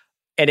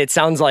 And it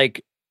sounds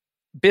like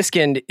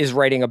Biskind is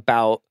writing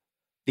about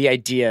the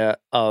idea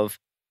of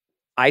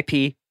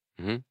IP,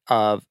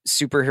 of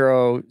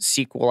superhero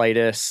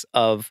sequelitis,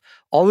 of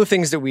all the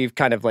things that we've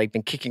kind of like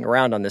been kicking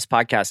around on this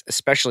podcast,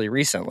 especially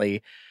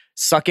recently,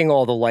 sucking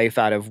all the life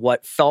out of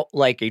what felt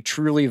like a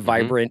truly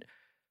vibrant,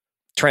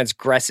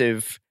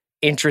 transgressive,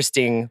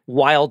 interesting,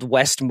 Wild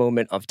West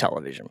moment of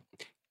television.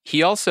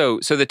 He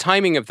also, so the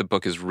timing of the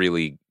book is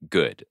really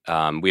good.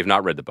 We have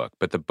not read the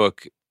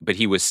book, but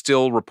he was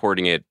still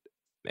reporting it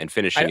and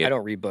finishing it. I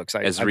don't read books.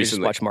 I recently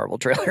just watch Marvel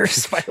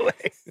trailers, by the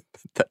way.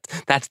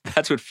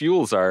 That's what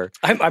fuels our...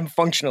 I'm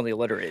functionally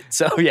illiterate,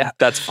 so yeah.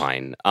 That's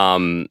fine.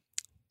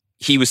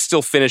 He was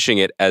still finishing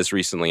it as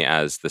recently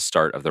as the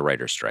start of the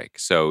writer's strike.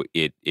 So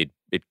it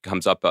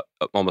comes up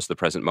almost the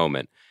present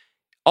moment.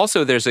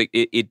 Also,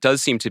 it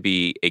does seem to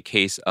be a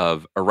case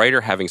of a writer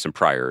having some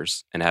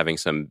priors and having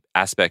some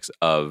aspects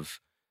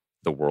of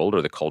the world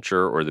or the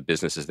culture or the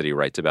businesses that he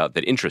writes about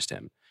that interest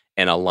him,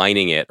 and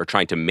aligning it or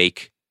trying to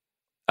make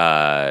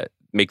the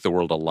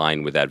world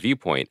align with that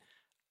viewpoint.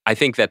 I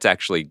think that's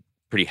actually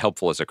pretty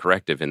helpful as a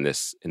corrective in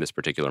this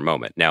particular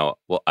moment. Now,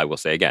 I will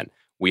say again,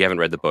 we haven't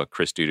read the book,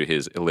 Chris, due to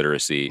his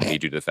illiteracy, me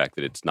due to the fact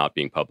that it's not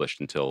being published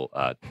until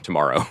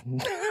tomorrow,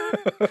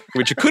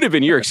 which could have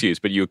been your excuse,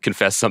 but you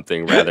confessed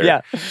something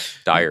rather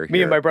dire here.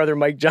 Me and my brother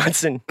Mike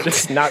Johnson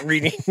just not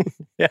reading.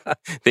 Yeah,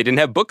 they didn't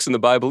have books in the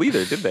Bible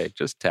either, did they?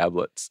 Just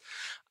tablets.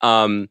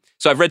 So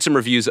I've read some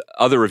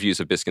other reviews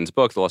of Biskind's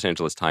book. The Los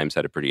Angeles Times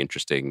had a pretty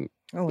interesting,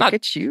 look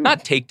at you.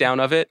 Not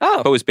takedown of it,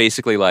 but was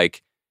basically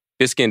like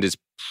Biskind is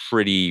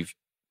pretty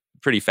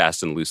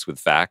fast and loose with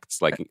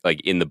facts.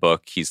 Like in the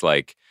book, he's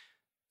like,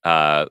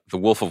 The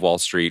Wolf of Wall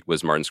Street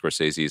was Martin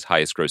Scorsese's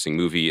highest grossing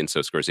movie, and so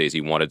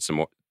Scorsese wanted some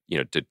more,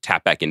 to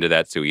tap back into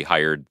that. So he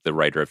hired the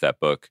writer of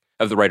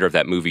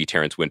that movie,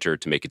 Terrence Winter,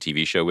 to make a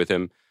TV show with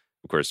him.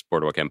 Of course,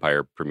 Boardwalk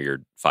Empire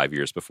premiered 5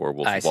 years before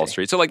Wolf of Wall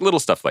Street. So like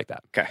little stuff like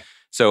that. Okay.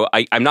 So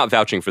I'm not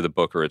vouching for the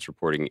book or its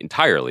reporting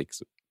entirely,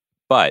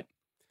 but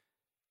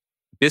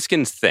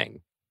Biskind's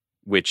thing,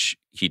 which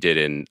he did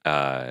in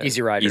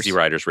Easy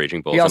Riders,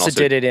 Raging Bulls. He also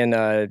did it in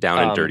Down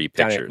and Dirty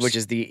Pictures, which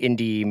is the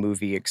indie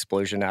movie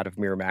explosion out of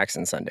Miramax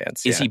and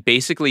Sundance. He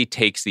basically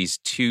takes these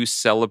two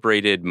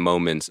celebrated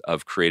moments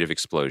of creative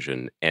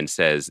explosion and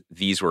says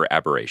these were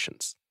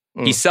aberrations.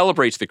 He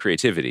celebrates the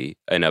creativity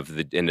and of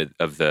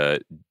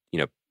the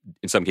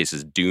in some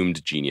cases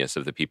doomed genius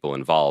of the people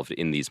involved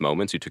in these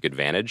moments who took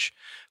advantage.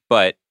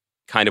 But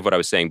kind of what I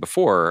was saying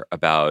before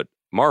about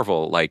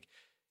Marvel, like,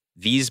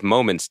 these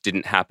moments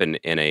didn't happen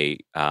in a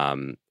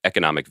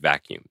economic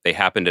vacuum. They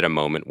happened at a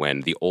moment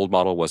when the old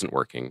model wasn't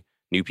working.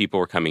 New people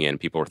were coming in.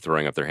 People were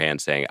throwing up their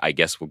hands saying, I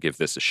guess we'll give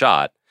this a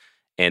shot.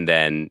 And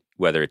then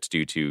whether it's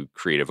due to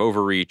creative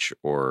overreach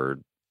or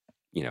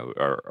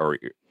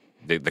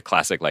the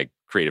classic, like,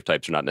 creative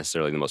types are not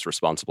necessarily the most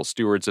responsible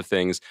stewards of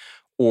things,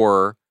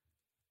 or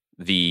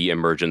the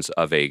emergence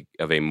of a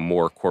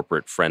more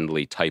corporate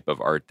friendly type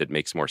of art that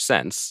makes more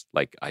sense,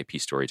 like IP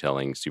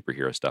storytelling,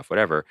 superhero stuff,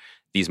 whatever,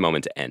 these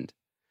moments end.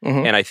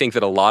 And I think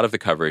that a lot of the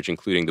coverage,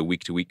 including the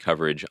week-to-week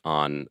coverage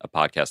on a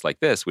podcast like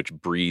this, which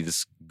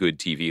breathes good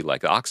TV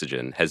like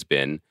oxygen, has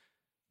been,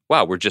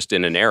 wow, we're just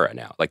in an era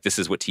now. Like, this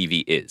is what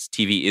TV is.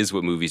 TV is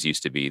what movies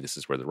used to be. This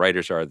is where the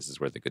writers are. This is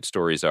where the good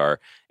stories are.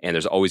 And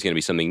there's always going to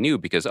be something new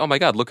because, oh my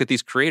God, look at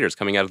these creators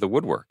coming out of the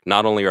woodwork.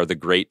 Not only are the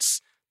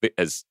greats,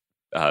 as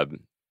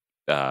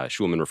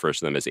Schulman refers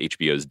to them as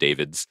HBO's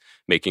Davids,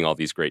 making all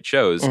these great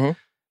shows. Mhm.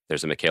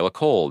 There's a Michaela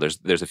Cole.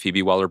 There's a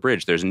Phoebe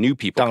Waller-Bridge. There's new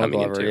people Donald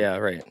coming Glover, into. yeah,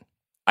 right.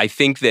 I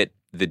think that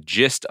the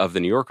gist of the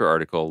New Yorker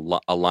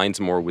article aligns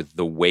more with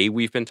the way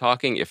we've been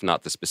talking, if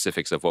not the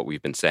specifics of what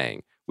we've been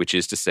saying, which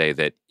is to say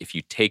that if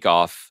you take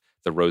off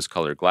the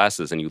rose-colored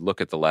glasses and you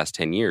look at the last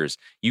 10 years,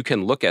 you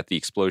can look at the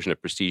explosion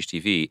of prestige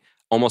TV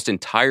almost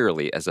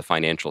entirely as a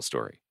financial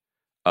story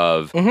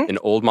of an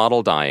old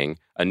model dying,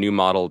 a new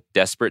model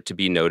desperate to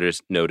be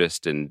noticed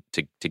and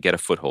to get a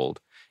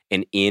foothold.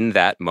 And in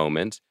that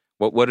moment,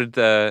 what did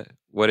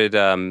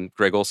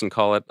Greg Olson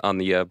call it on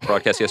the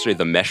broadcast yesterday?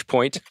 The mesh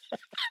point?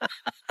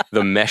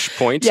 The mesh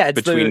point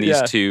between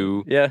these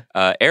two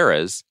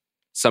eras.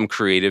 Some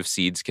creative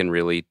seeds can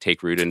really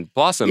take root and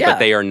blossom, but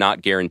they are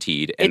not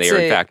guaranteed, and they are,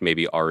 in fact,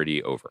 maybe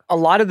already over. A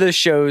lot of the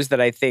shows that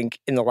I think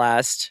in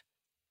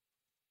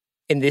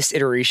this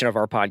iteration of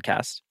our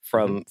podcast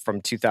from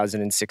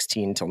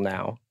 2016 till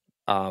now.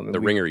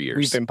 Ringer years.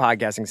 We've been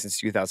podcasting since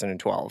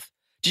 2012.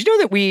 Did you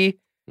know that we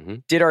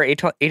did our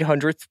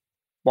 800th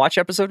watch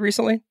episode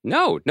recently?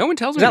 No one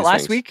tells me Was that these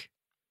last things. week?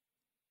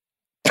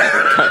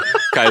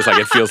 Kai's like,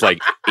 it feels like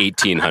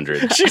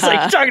 1800. She's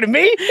like, you talking to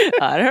me?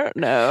 I don't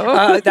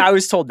know. I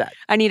was told that.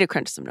 I need to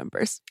crunch some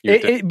numbers. Where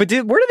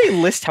do they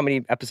list how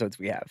many episodes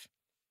we have?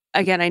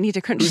 Again, I need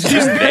to crunch Who's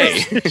some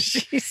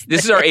numbers. they?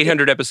 This is our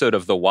 800 episode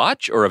of The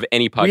Watch or of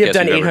any podcast We have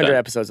done we've ever 800 done?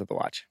 episodes of The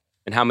Watch.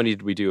 And how many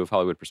did we do of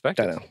Hollywood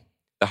Perspective? Don't know.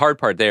 The hard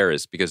part there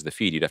is because of the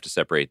feed, you'd have to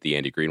separate the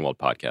Andy Greenwald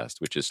podcast,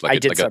 which is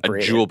like a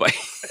jewel bite.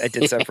 I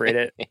did separate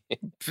it,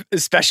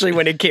 especially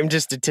when it came to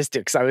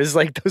statistics. I was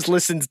like, those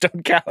listens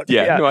don't count.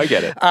 Yeah, no, I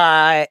get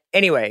it.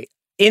 Anyway,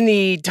 in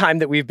the time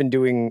that we've been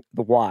doing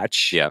The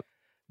Watch,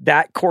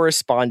 that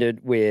corresponded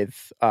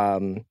with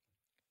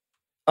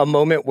a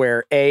moment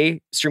where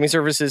competing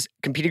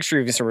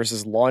streaming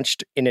services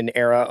launched in an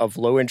era of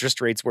low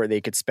interest rates where they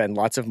could spend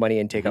lots of money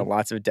and take on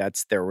lots of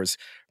debts. There was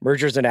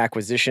mergers and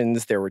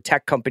acquisitions. There were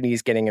tech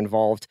companies getting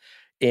involved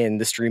in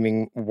the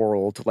streaming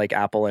world, like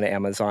Apple and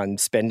Amazon,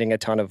 spending a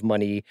ton of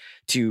money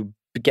to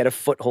get a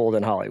foothold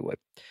in Hollywood.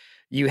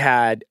 You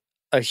had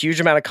a huge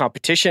amount of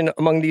competition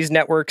among these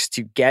networks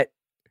to get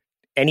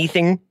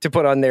anything to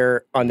put on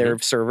their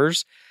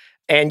servers.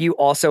 And you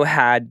also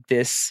had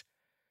this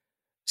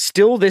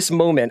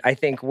moment, I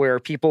think, where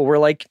people were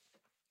like,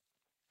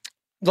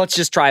 let's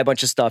just try a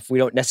bunch of stuff. We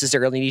don't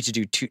necessarily need to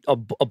do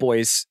a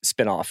boys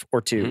spinoff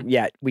or two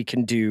yet. We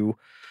can do,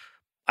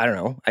 I don't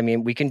know. I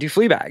mean, we can do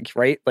Fleabag,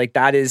 right? Like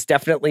that is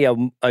definitely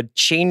a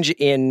change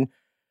in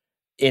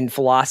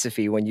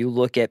philosophy when you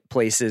look at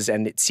places,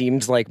 and it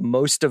seems like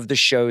most of the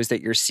shows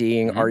that you're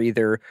seeing are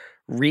either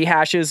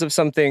rehashes of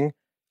something,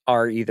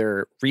 are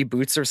either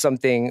reboots of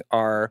something,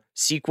 are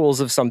sequels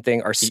of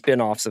something, are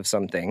spinoffs of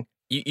something.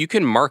 You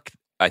can mark,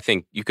 I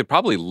think you could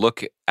probably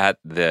look at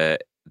the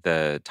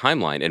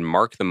timeline and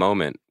mark the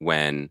moment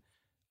when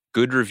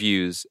good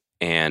reviews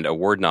and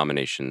award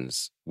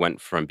nominations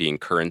went from being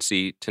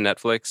currency to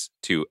Netflix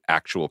to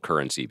actual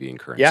currency being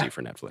currency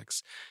for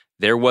Netflix.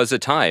 There was a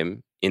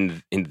time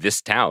in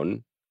this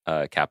town,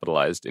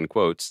 capitalized in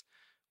quotes,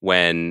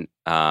 when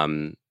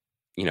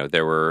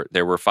there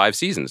were 5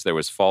 seasons. There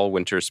was fall,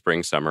 winter,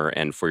 spring, summer,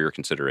 and For Your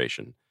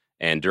Consideration.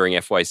 And during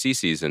FYC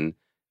season,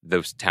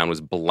 the town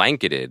was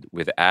blanketed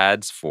with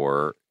ads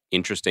for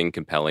interesting,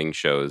 compelling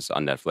shows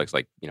on Netflix,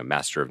 like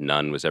Master of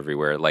None was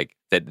everywhere, like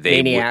that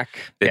they Maniac,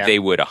 they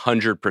would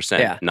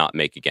 100% not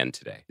make again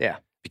today. Yeah,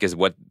 because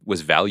what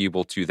was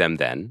valuable to them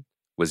then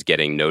was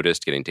getting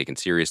noticed, getting taken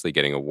seriously,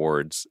 getting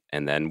awards,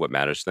 and then what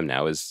matters to them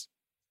now is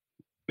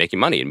making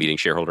money and meeting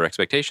shareholder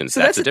expectations.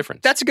 So that's the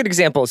difference. That's a good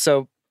example.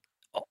 So.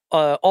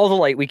 All the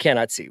Light We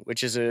Cannot See,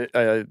 which is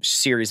a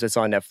series that's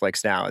on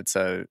Netflix now. It's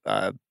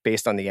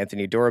based on the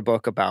Anthony Doerr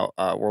book about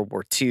World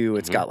War II.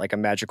 It's got like a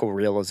magical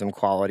realism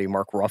quality.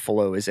 Mark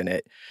Ruffalo is in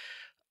it.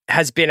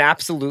 Has been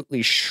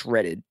absolutely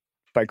shredded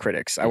by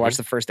critics. I watched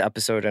the first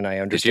episode and I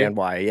understand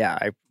why. Yeah,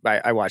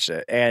 I watched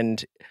it.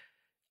 And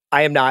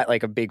I am not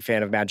like a big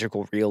fan of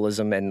magical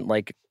realism and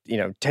like,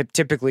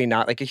 typically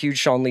not like a huge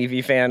Sean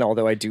Levy fan,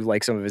 although I do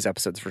like some of his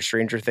episodes for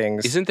Stranger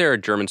Things. Isn't there a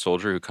German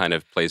soldier who kind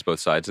of plays both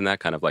sides in that,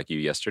 kind of like you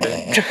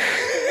yesterday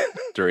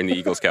during the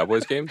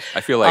Eagles-Cowboys game?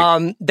 I feel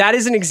like... that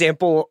is an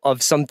example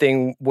of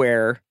something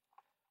where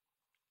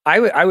I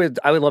would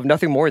love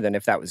nothing more than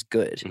if that was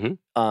good.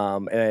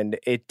 And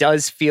it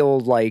does feel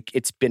like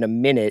it's been a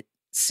minute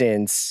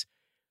since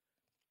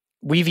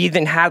we've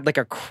even had like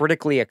a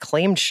critically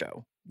acclaimed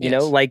show. You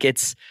know, like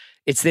it's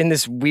in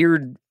this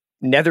weird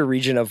nether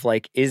region of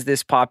like, is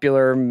this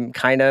popular?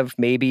 Kind of,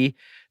 maybe.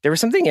 There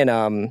was something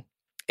in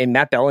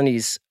Matt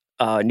Bellany's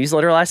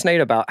newsletter last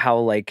night about how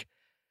like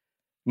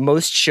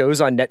most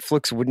shows on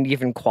Netflix wouldn't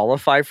even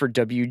qualify for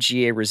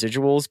WGA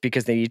residuals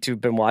because they need to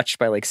have been watched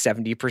by like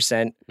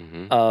 70%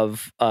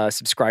 of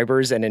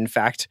subscribers. And in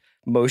fact,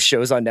 most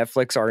shows on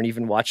Netflix aren't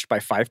even watched by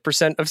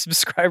 5% of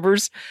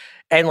subscribers.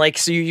 And like,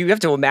 so you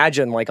have to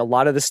imagine like a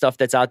lot of the stuff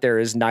that's out there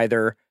is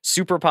neither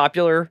super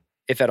popular,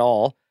 if at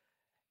all,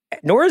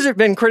 nor has it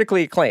been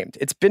critically acclaimed.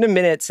 It's been a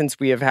minute since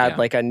we have had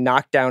like a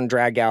knockdown,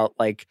 drag out,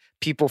 like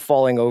people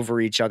falling over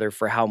each other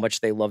for how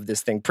much they love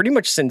this thing. Pretty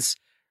much since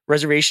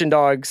Reservation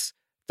Dogs,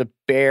 The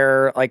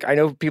Bear. Like I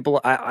know people,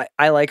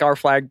 I like Our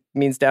Flag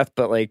Means Death,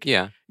 but like,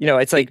 you know,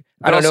 it's like,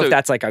 I don't know if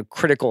that's like a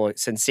critical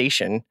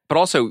sensation. But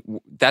also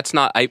that's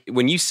not,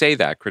 when you say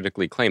that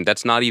critically acclaimed,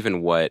 that's not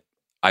even what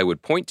I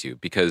would point to,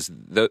 because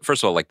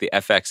first of all, like the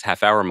FX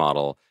half-hour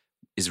model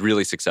is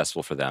really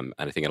successful for them,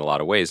 and I think in a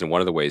lot of ways. And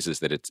one of the ways is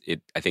that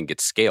I think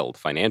it's scaled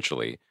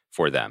financially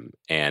for them,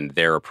 and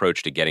their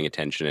approach to getting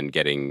attention and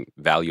getting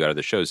value out of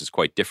the shows is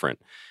quite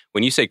different.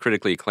 When you say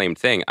critically acclaimed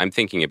thing, I'm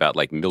thinking about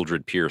like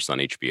Mildred Pierce on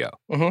HBO,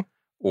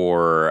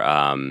 or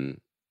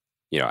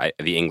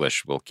The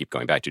English. We'll keep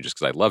going back to just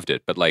because I loved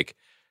it, but like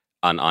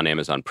on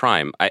Amazon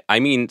Prime, I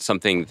mean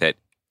something that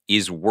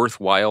is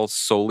worthwhile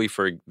solely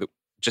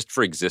just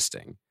for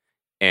existing,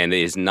 and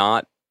is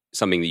not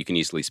something that you can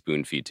easily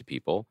spoon feed to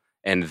people.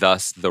 And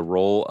thus, the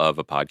role of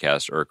a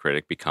podcast or a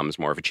critic becomes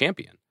more of a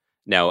champion.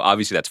 Now,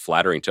 obviously, that's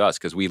flattering to us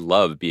because we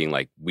love being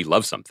like, we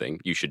love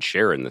something. You should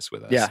share in this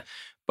with us. Yeah.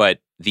 But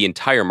the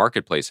entire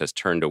marketplace has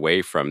turned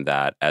away from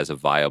that as a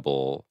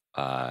viable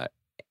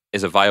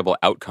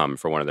outcome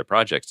for one of their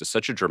projects to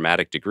such a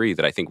dramatic degree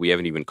that I think we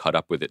haven't even caught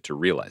up with it to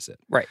realize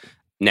it. Right.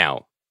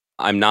 Now,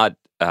 I'm not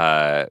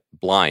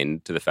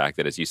blind to the fact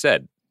that, as you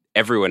said,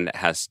 everyone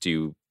has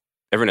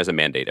a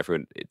mandate,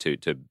 everyone to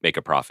make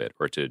a profit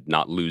or to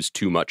not lose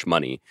too much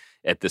money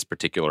at this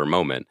particular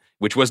moment,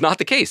 which was not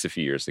the case a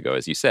few years ago,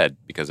 as you said,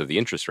 because of the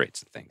interest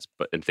rates and things,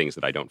 and things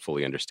that I don't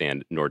fully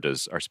understand, nor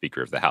does our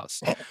Speaker of the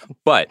House.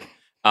 But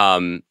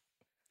it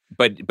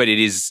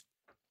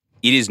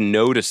is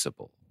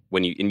noticeable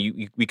when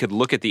we could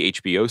look at the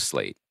HBO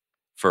slate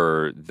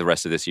for the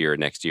rest of this year or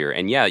next year,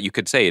 and you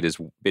could say it has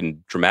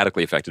been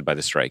dramatically affected by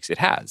the strikes. It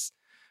has,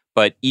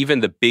 but even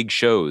the big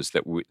shows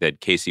that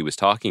Casey was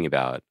talking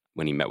about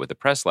when he met with the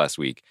press last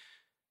week,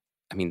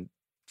 I mean,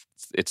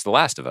 it's The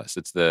Last of Us.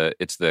 It's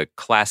the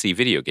classy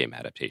video game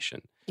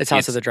adaptation. It's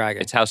House of the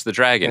Dragon. It's House of the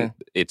Dragon.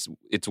 Yeah.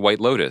 It's White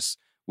Lotus,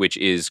 which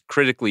is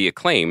critically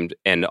acclaimed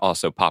and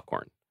also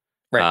popcorn.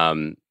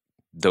 Right.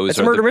 It's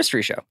a murder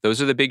mystery show.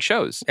 Those are the big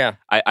shows. Yeah.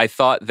 I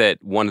thought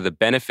that one of the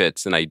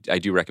benefits, and I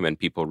do recommend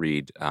people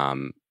read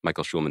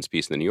Michael Schulman's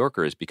piece in The New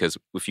Yorker, is because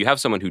if you have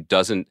someone who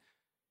doesn't,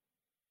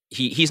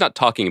 he's not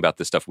talking about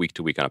this stuff week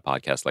to week on a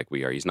podcast like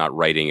we are. He's not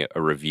writing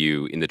a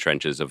review in the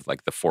trenches of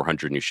like the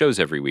 400 new shows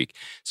every week.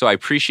 So I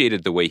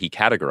appreciated the way he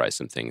categorized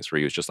some things where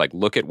he was just like,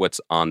 look at what's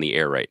on the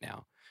air right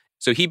now.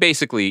 So he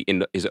basically,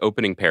 in his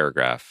opening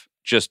paragraph,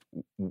 just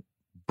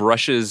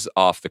brushes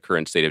off the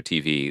current state of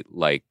TV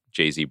like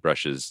Jay-Z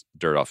brushes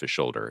dirt off his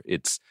shoulder.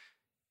 It's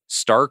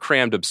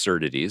star-crammed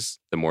absurdities,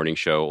 the morning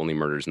show, Only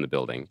Murders in the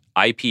Building,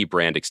 IP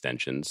brand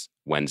extensions,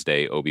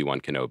 Wednesday,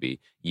 Obi-Wan Kenobi,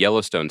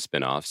 Yellowstone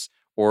spinoffs,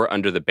 or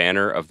under the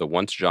banner of the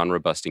once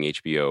genre-busting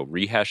HBO,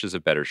 rehashes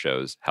of better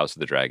shows, House of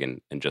the Dragon,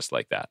 and Just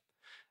Like That.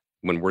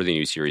 When Worthy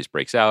New series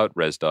breaks out,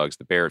 Res Dogs,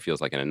 The Bear, it feels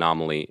like an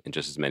anomaly, and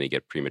just as many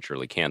get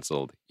prematurely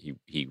canceled.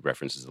 He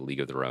references A League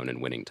of Their Own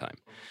and Winning Time.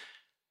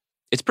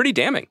 It's pretty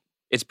damning.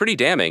 It's pretty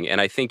damning, and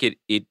I think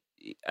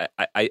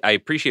I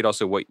appreciate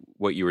also what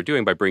you were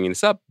doing by bringing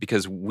this up,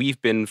 because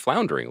we've been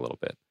floundering a little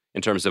bit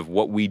in terms of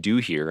what we do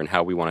here and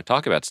how we want to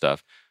talk about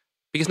stuff,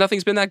 because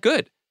nothing's been that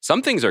good.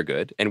 Some things are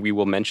good, and we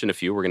will mention a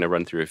few. We're going to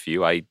run through a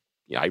few. I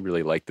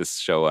really like this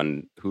show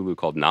on Hulu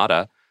called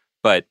Nada,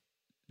 but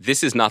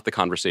this is not the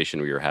conversation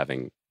we were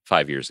having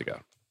 5 years ago,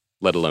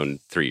 let alone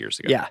 3 years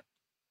ago.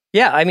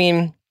 Yeah. I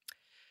mean,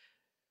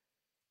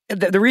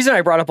 the reason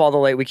I brought up All the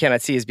Light We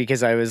Cannot See is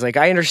because I was like,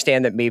 I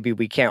understand that maybe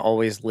we can't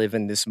always live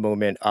in this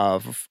moment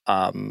of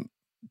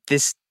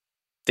this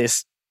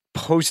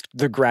post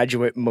The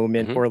Graduate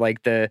moment, or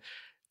like the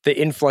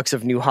influx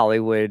of new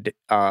Hollywood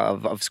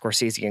of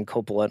Scorsese and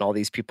Coppola and all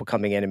these people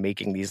coming in and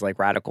making these like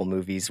radical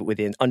movies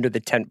under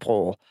the tent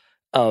pole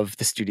of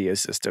the studio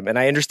system. And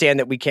I understand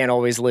that we can't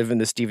always live in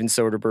the Steven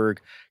Soderbergh,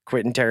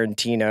 Quentin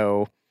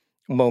Tarantino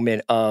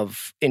moment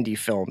of indie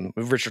film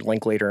with Richard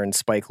Linklater and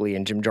Spike Lee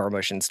and Jim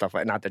Jarmusch and stuff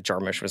like. Not that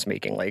Jarmusch was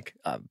making like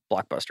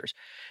blockbusters.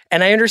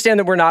 And I understand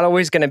that we're not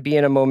always going to be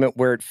in a moment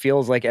where it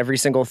feels like every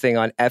single thing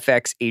on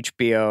FX,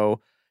 HBO,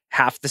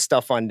 half the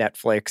stuff on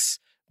Netflix,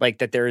 like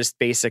that there's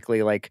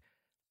basically like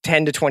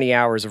 10 to 20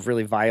 hours of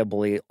really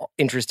viably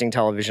interesting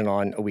television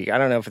on a week. I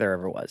don't know if there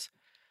ever was.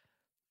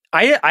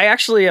 I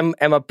actually am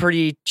a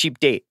pretty cheap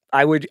date.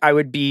 I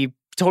would be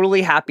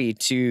totally happy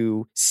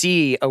to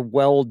see a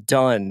well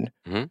done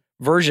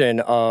version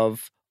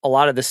of a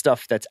lot of the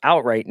stuff that's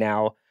out right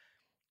now.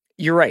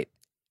 You're right.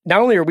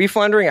 Not only are we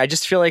floundering, I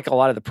just feel like a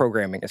lot of the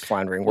programming is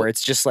floundering, where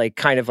it's just like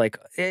kind of like,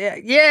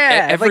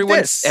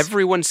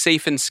 everyone's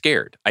safe and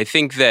scared. I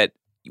think that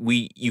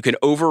you can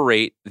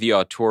overrate the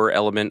auteur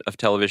element of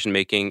television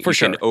making. You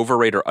can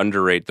overrate or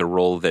underrate the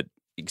role that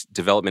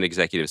development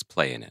executives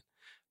play in it.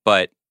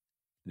 But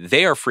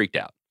they are freaked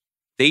out.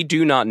 They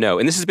do not know,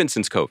 and this has been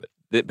since COVID,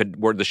 but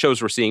where the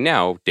shows we're seeing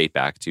now date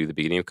back to the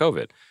beginning of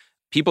COVID.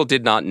 People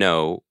did not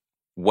know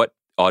what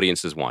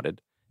audiences wanted.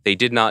 They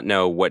did not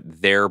know what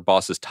their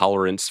boss's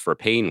tolerance for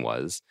pain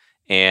was.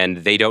 And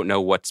they don't know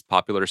what's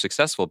popular or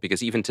successful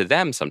because even to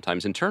them,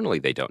 sometimes internally,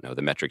 they don't know.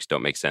 The metrics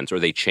don't make sense, or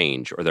they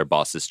change, or their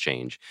bosses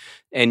change.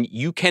 And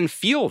you can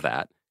feel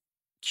that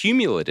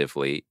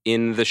cumulatively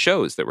in the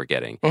shows that we're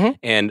getting. Mm-hmm.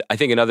 And I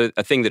think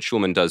a thing that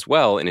Schulman does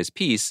well in his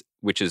piece,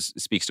 which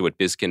speaks to what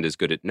Biskind is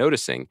good at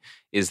noticing,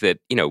 is that,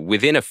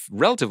 within a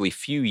relatively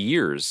few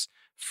years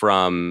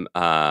from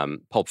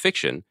Pulp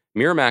Fiction,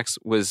 Miramax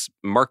was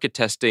market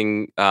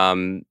testing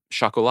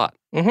Chocolat,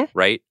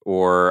 right?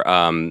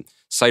 Or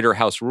Cider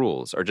House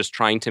Rules, or just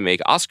trying to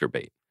make Oscar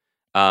bait.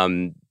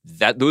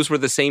 Those were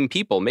the same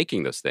people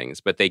making those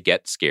things, but they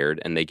get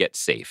scared and they get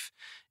safe.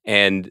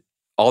 And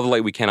All the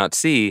Light We Cannot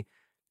See,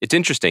 it's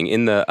interesting.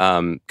 In the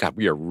God,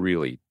 we are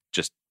really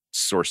just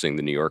sourcing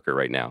the New Yorker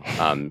right now.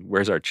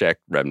 Where's our check,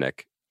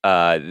 Remnick?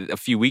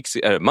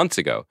 Months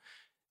ago,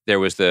 there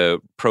was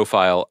the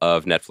profile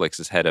of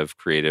Netflix's head of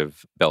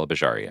creative, Bella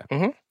Bajaria.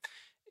 Mm-hmm.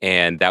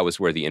 And that was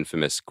where the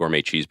infamous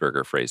gourmet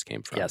cheeseburger phrase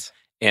came from. Yes.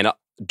 And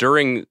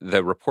during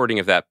the reporting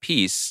of that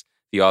piece,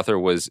 the author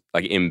was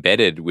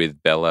embedded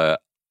with Bella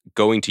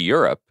going to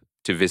Europe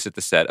to visit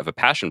the set of a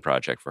passion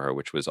project for her,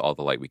 which was All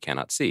the Light We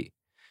Cannot See.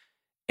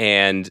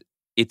 And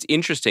it's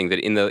interesting that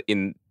in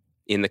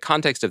the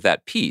context of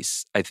that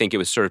piece, I think it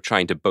was sort of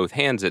trying to both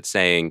hands at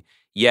saying,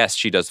 yes,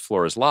 she does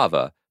Floor is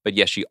Lava, but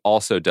yes, she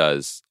also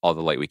does All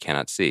the Light We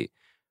Cannot See.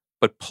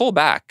 But pull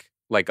back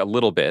a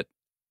little bit,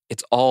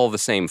 it's all the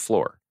same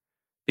floor.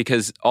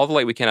 Because All the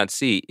Light We Cannot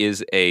See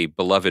is a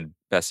beloved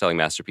best-selling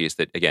masterpiece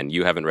that, again,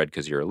 you haven't read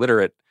because you're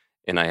illiterate,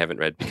 and I haven't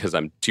read because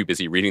I'm too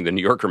busy reading the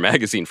New Yorker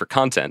magazine for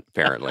content,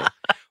 apparently.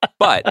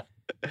 But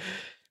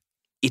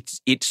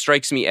it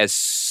strikes me as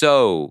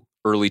so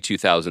early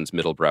 2000s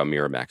middlebrow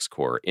Miramax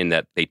core in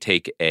that they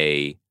take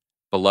a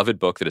beloved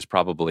book that is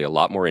probably a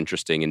lot more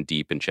interesting and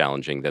deep and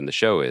challenging than the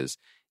show is.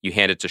 You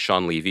hand it to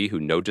Sean Levy, who,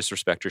 no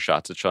disrespect or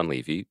shots at Sean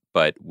Levy,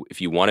 but if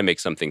you want to make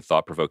something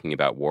thought-provoking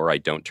about war, I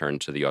don't turn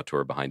to the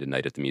auteur behind A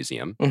Night at the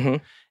Museum. Mm-hmm.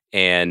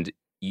 And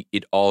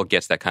it all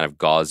gets that kind of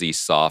gauzy,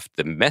 soft,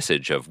 the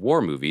message of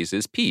war movies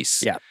is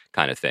peace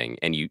kind of thing.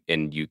 And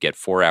you get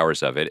 4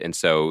 hours of it. And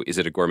so is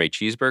it a gourmet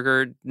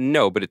cheeseburger?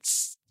 No, but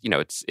it's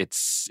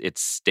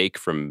steak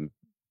from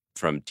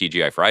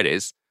TGI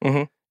Fridays.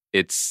 Mm-hmm.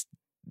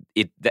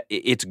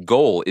 Its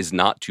goal is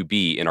not to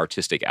be an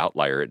artistic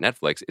outlier at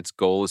Netflix. Its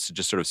goal is to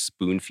just sort of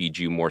spoon feed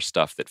you more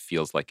stuff that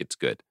feels like it's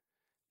good.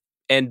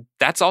 And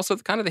that's also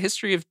kind of the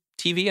history of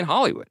TV in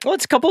Hollywood. Well,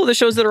 it's a couple of the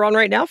shows that are on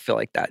right now feel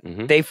like that.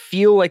 Mm-hmm. They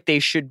feel like they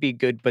should be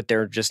good, but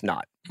they're just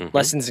not. Mm-hmm.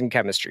 Lessons in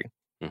Chemistry.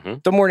 Mm-hmm.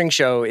 The morning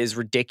show is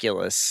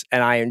ridiculous,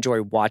 and I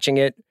enjoy watching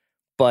it,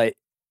 but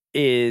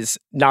is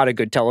not a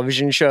good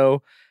television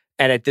show.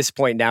 And at this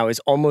point now is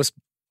almost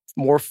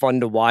more fun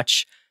to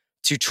watch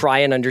to try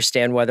and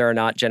understand whether or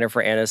not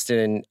Jennifer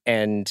Aniston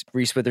and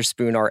Reese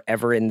Witherspoon are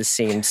ever in the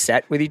same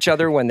set with each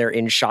other when they're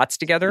in shots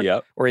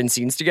together or in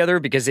scenes together,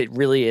 because it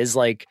really is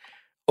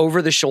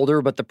over the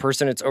shoulder, but the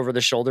person it's over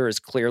the shoulder is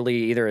clearly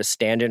either a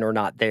stand-in or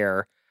not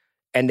there.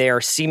 And they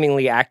are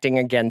seemingly acting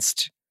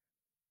against,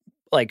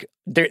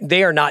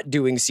 they are not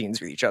doing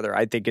scenes with each other,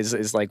 I think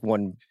is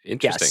one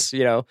guess,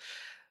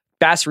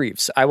 Bass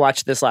Reeves. I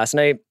watched this last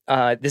night.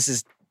 This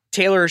is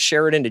Taylor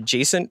Sheridan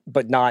adjacent,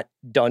 but not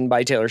done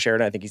by Taylor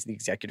Sheridan. I think he's the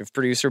executive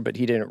producer, but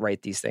he didn't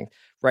write these things.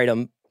 Write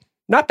them.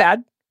 Not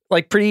bad.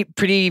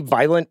 Pretty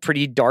violent,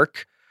 pretty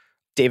dark.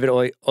 David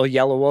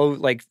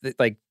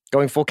Oyelowo,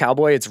 going full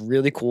cowboy. It's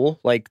really cool.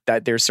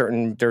 There's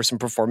some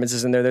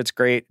performances in there that's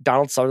great.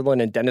 Donald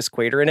Sutherland and Dennis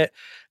Quaid in it.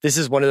 This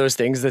is one of those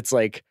things that's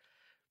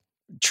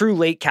true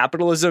late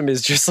capitalism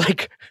is just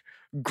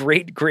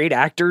great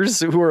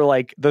actors who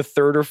are the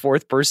third or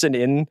fourth person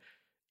in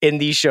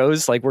these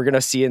shows. We're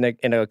gonna see in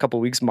a couple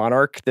of weeks,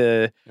 Monarch,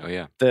 the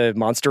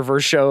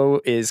Monsterverse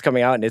show is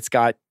coming out, and it's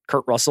got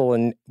Kurt Russell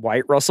and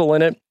Wyatt Russell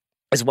in it,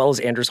 as well as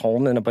Anders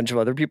Holm and a bunch of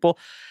other people.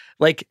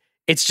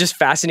 It's just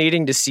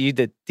fascinating to see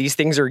that these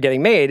things are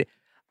getting made.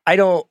 I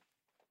don't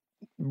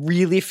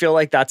really feel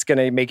like that's going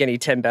to make any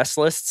 10 best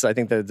lists. I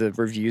think the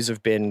reviews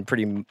have been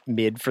pretty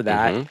mid for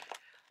that. Mm-hmm.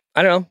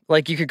 I don't know.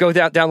 You could go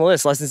down the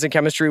list. Lessons in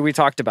Chemistry we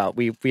talked about.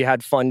 We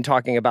had fun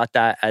talking about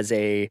that as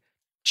a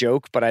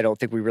joke, but I don't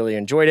think we really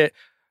enjoyed it.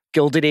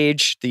 Gilded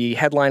Age, the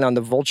headline on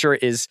The Vulture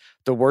is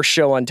 "The worst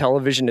show on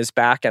television is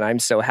back, and I'm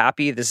so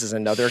happy." This is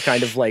another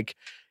kind of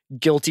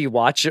guilty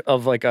watch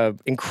of a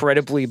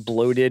incredibly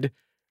bloated,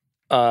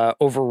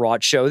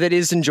 overwrought show that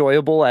is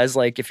enjoyable as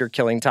if you're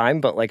killing time,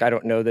 but I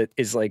don't know that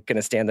is going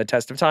to stand the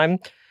test of time.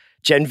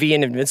 Gen V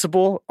and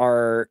Invincible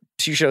are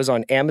two shows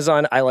on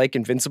Amazon. I like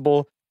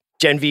Invincible.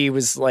 Gen V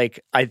was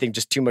I think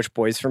just too much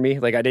boys for me.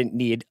 I didn't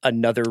need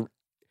another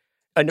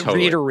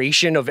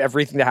reiteration of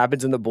everything that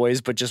happens in The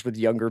Boys, but just with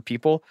younger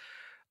people.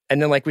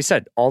 And then, we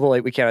said, All the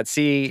Light We Cannot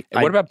See.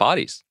 And what about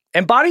Bodies?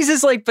 And Bodies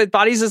is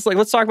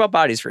let's talk about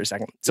Bodies for a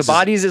second. So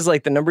Bodies is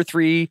the number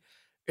 3.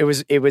 It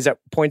was at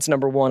points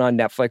number 1 on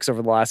Netflix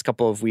over the last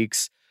couple of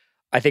weeks.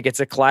 I think it's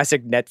a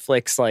classic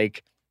Netflix,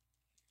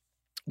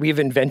 we've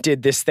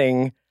invented this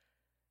thing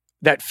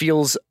that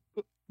feels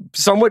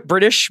somewhat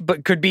British,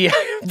 but could be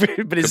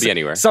is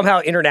anywhere.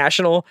 Somehow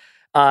international.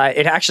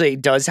 It actually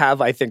does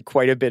have, I think,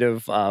 quite a bit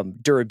of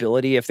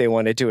durability if they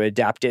wanted to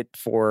adapt it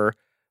for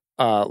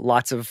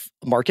lots of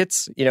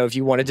markets. You know, if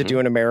you wanted to do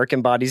an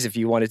American bodies, if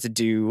you wanted to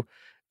do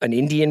an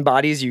Indian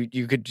bodies,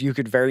 you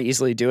could very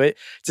easily do it.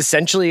 It's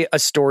essentially a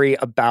story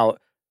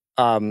about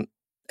a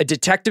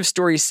detective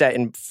story set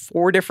in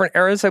 4 different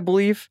eras, I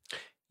believe.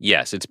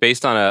 Yes, it's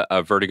based on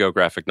a Vertigo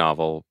graphic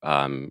novel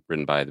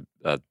written by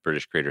the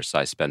British creator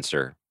Cy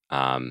Spencer.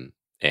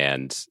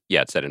 And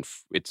yeah, it's set in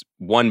it's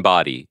one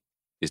body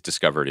is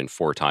discovered in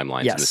 4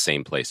 timelines in the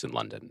same place in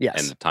London. Yes.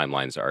 And the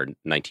timelines are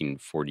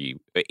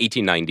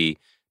 1890,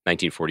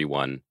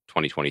 1941,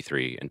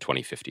 2023, and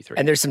 2053.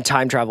 And there's some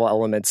time travel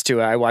elements to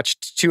it. I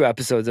watched 2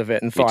 episodes of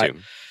it and thought it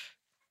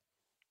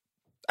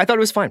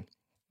was fine.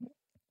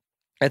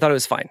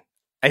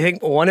 I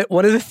think one of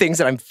the things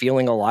that I'm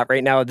feeling a lot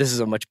right now, this is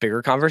a much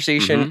bigger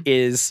conversation,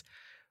 is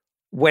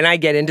when I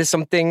get into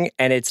something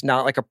and it's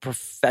not like a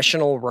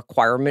professional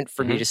requirement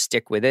for me to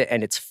stick with it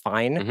and it's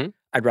fine,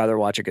 I'd rather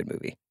watch a good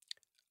movie.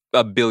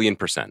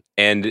 1,000,000,000%.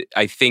 And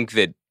I think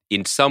that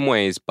in some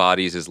ways,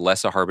 Bodies is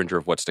less a harbinger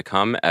of what's to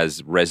come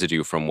as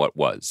residue from what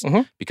was.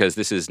 Because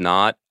this is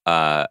not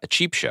a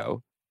cheap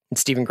show. And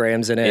Stephen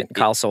Graham's in it,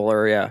 Kyle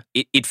Soller, yeah.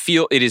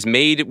 It is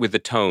made with the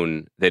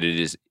tone that it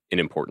is an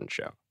important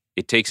show.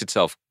 It takes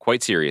itself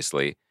quite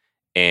seriously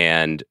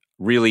and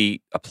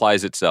really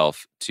applies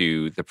itself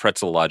to the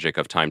pretzel logic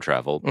of time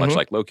travel, much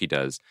like Loki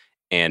does.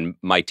 And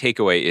my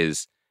takeaway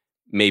is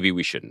maybe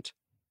we shouldn't.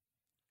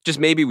 Just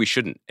maybe we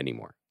shouldn't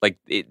anymore. Like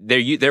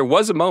there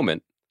was a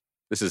moment.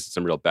 This is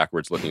some real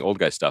backwards looking old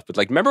guy stuff. But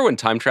like, remember when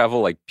time travel,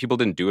 like people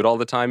didn't do it all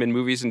the time in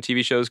movies and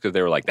TV shows because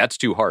they were like, that's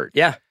too hard.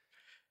 Yeah.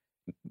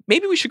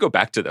 Maybe we should go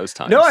back to those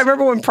times. No, I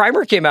remember when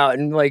Primer came out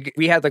and like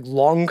we had like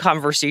long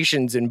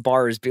conversations in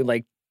bars being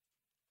like,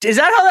 is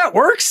that how that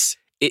works?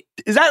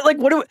 Is that like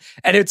what?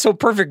 And it's so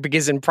perfect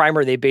because in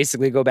Primer they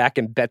basically go back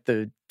and bet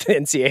the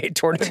NCAA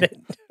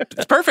tournament.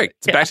 It's perfect.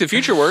 It's Back to the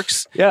Future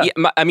works. Yeah.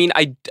 I mean,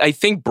 I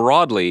think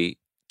broadly,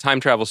 time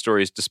travel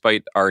stories,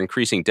 despite our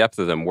increasing depth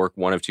of them, work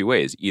one of 2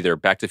 ways. Either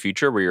Back to the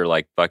Future, where you're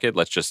like, fuck it,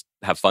 let's just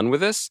have fun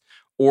with this.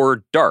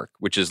 Or Dark,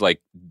 which is like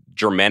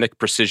Germanic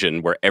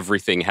precision, where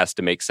everything has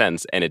to make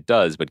sense. And it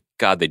does. But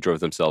God, they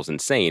drove themselves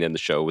insane. And the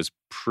show was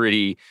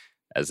pretty,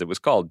 as it was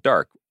called,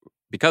 dark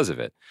because of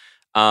it.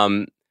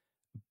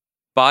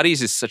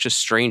 Bodies is such a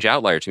strange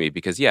outlier to me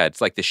because, yeah,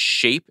 it's like the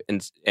shape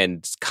and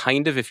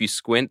kind of, if you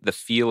squint, the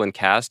feel and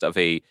cast of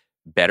a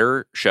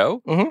better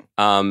show.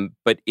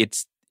 But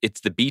it's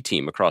the B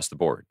team across the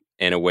board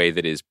in a way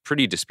that is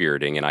pretty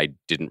dispiriting and I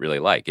didn't really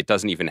like. It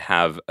doesn't even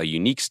have a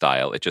unique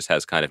style. It just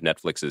has kind of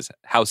Netflix's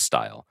house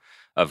style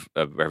of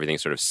everything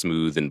sort of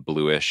smooth and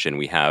bluish. And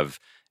we have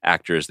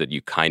actors that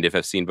you kind of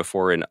have seen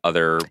before in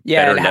other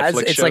better Netflix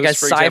shows. It's like a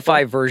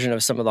sci-fi version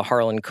of some of the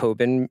Harlan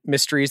Coben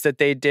mysteries that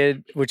they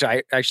did, which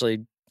I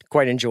actually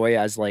quite enjoy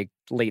as like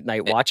late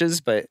night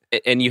watches. But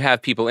and you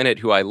have people in it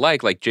who I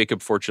like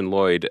Jacob Fortune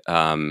Lloyd,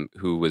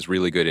 who was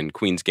really good in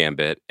Queen's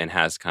Gambit and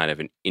has kind of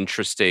an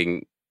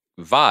interesting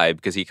vibe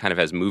because he kind of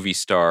has movie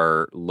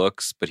star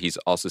looks, but he's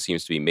also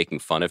seems to be making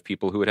fun of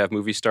people who would have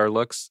movie star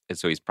looks, and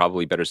so he's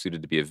probably better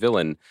suited to be a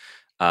villain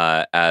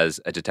as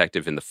a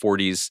detective in the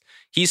 40s.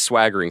 He's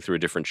swaggering through a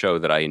different show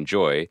that I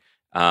enjoy.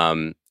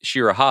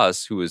 Shira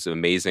Haas, who was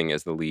amazing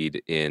as the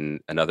lead in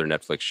another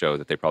Netflix show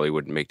that they probably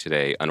wouldn't make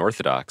today,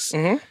 Unorthodox,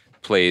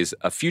 plays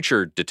a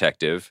future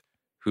detective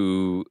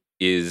who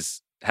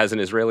has an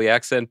Israeli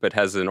accent but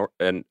has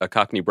a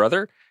Cockney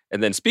brother.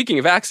 And then speaking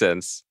of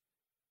accents,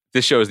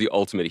 this show is the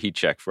ultimate heat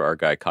check for our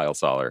guy Kyle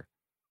Soller,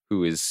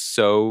 who is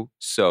so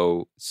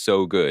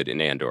good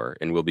in Andor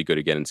and will be good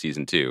again in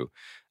season 2.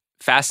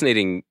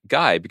 Fascinating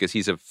guy because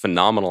he's a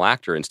phenomenal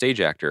actor and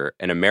stage actor,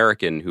 an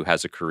American who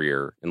has a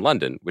career in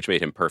London, which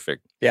made him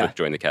perfect to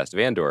join the cast of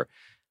Andor.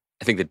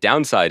 I think the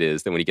downside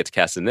is that when he gets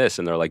cast in this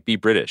and they're like, be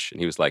British.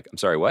 And he was like, I'm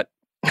sorry, what?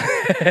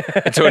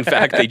 And so in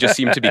fact, they just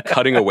seem to be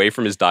cutting away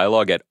from his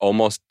dialogue at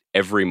almost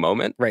every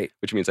moment, right?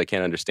 Which means I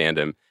can't understand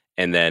him.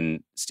 And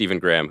then Stephen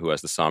Graham, who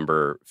has the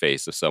somber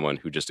face of someone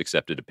who just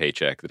accepted a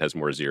paycheck that has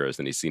more zeros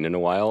than he's seen in a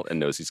while and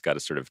knows he's got to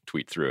sort of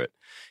tweet through it.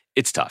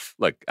 It's tough.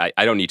 Like,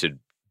 I don't need to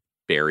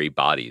bury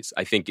Bodies.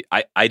 I think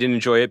I didn't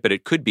enjoy it, but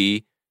it could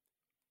be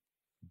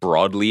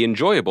broadly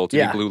enjoyable to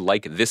people who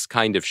like this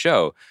kind of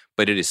show.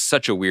 But it is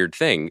such a weird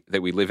thing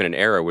that we live in an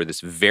era where this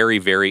very,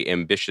 very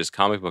ambitious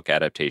comic book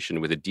adaptation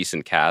with a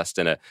decent cast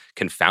and a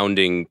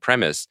confounding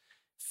premise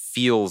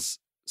feels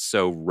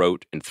so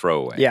rote and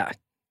throwaway. Yeah.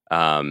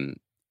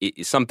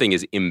 Something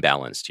is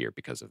imbalanced here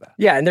because of that.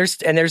 Yeah, and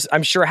there's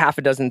I'm sure half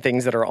a dozen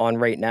things that are on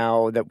right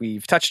now that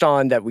we've touched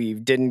on, that we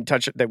didn't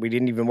touch, that we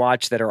didn't even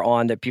watch, that are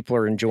on, that people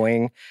are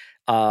enjoying.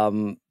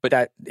 But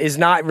that is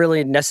not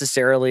really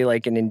necessarily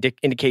like an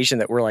indication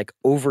that we're like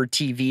over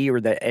TV or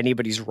that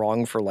anybody's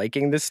wrong for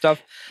liking this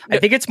stuff. I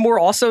think it's more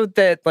also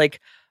that like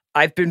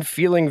I've been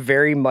feeling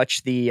very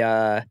much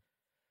the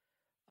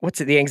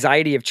the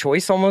anxiety of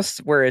choice almost,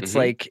 where it's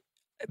like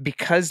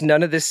because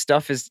none of this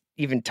stuff is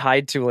even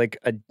tied to like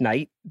a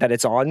night that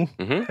it's on,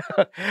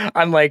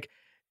 I'm like,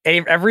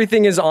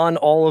 everything is on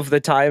all of the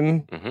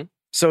time.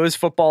 So is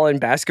football and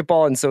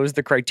basketball, and so is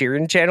the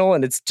Criterion Channel.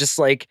 And it's just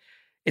like,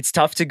 it's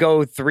tough to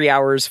go 3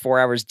 hours, 4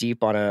 hours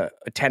deep on a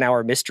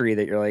 10-hour mystery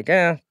that you're like,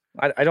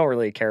 I don't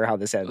really care how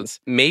this ends.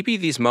 Maybe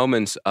these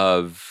moments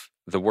of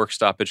the work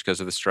stoppage because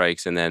of the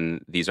strikes, and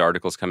then these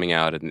articles coming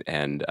out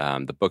and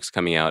the books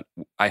coming out,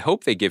 I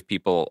hope they give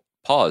people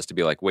pause to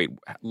be like, wait,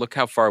 look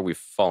how far we've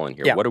fallen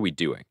here. What are we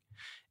doing?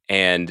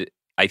 And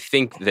I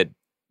think that,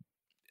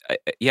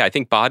 I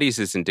think Bodies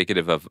is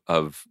indicative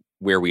of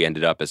where we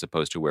ended up as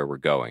opposed to where we're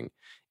going,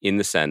 in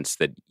the sense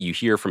that you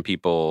hear from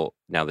people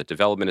now that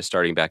development is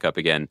starting back up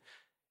again.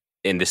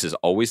 And this is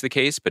always the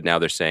case, but now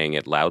they're saying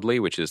it loudly,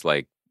 which is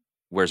like,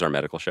 where's our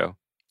medical show?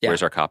 Yeah.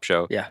 Where's our cop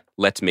show? Yeah.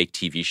 Let's make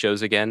TV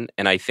shows again.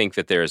 And I think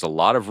that there is a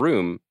lot of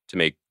room to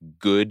make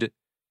good,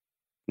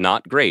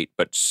 not great,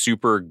 but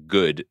super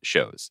good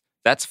shows.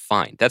 That's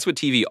fine. That's what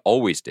TV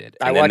always did.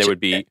 And then there would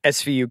be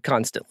SVU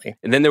constantly.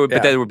 And then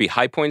but there would be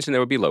high points and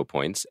there would be low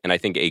points. And I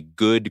think a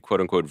good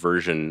quote unquote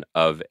version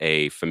of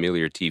a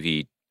familiar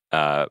TV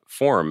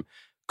form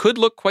could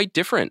look quite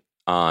different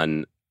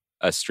on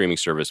a streaming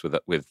service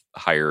with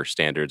higher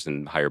standards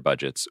and higher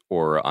budgets,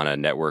 or on a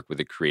network with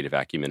a creative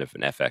acumen of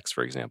an FX,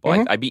 for example.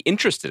 I'd be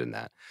interested in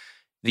that.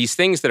 These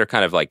things that are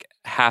kind of like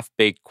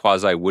half-baked,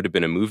 quasi would have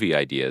been a movie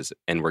ideas,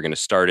 and we're going to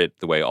start it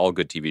the way all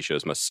good TV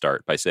shows must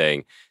start, by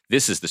saying,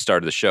 this is the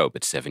start of the show,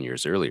 but 7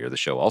 years earlier, the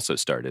show also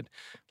started.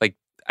 Like,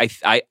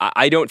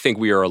 I don't think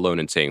we are alone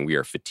in saying we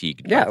are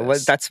fatigued by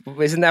this.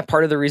 Isn't that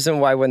part of the reason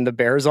why when the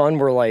Bear's on,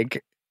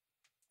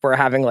 we're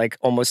having like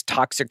almost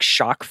toxic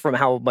shock from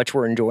how much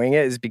we're enjoying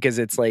it, is because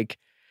it's like,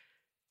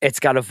 it's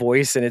got a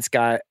voice and it's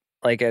got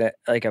like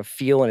a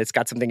feel, and it's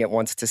got something it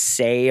wants to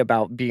say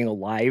about being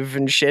alive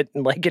and shit.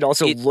 And like, it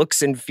also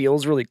looks and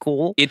feels really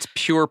cool. It's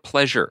pure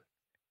pleasure.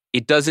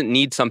 It doesn't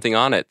need something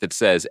on it that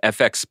says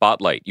FX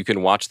Spotlight. You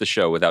can watch the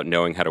show without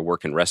knowing how to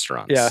work in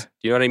restaurants. Yeah. Do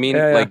you know what I mean?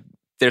 Yeah,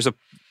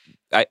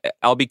 like,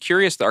 I'll be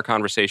curious to our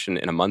conversation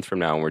in a month from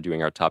now when we're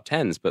doing our top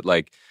 10s, but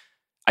like,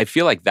 I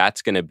feel like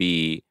that's going to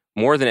be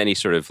more than any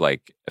sort of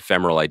like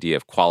ephemeral idea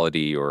of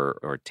quality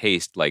or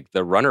taste. Like,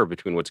 the runner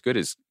between what's good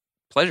is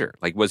pleasure.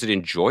 Like, was it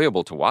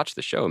enjoyable to watch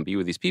the show and be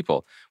with these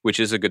people, which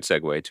is a good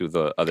segue to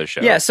the other show.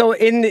 Yeah. So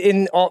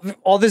in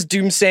all this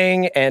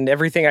doomsaying and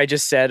everything I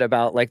just said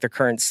about like the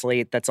current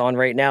slate that's on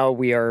right now,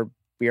 we are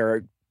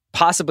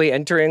possibly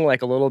entering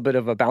like a little bit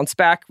of a bounce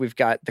back. We've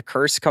got The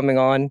Curse coming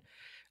on,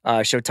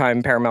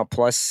 Showtime, Paramount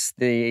Plus,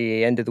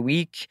 the end of the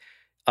week.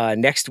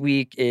 Next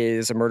week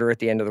is A Murder at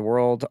the End of the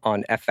World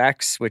on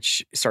FX,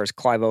 which stars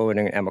Clive Owen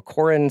and Emma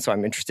Corrin. So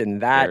I'm interested in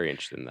that. Very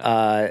interested in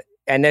that.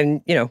 And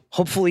then,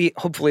 hopefully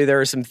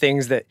there are some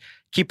things that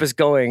keep us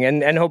going.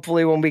 And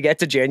hopefully when we get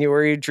to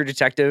January, True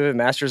Detective and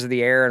Masters of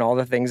the Air and all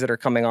the things that are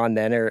coming on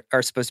then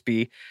are supposed to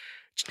be,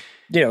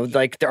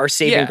 like our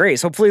saving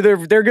grace. Hopefully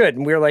they're good.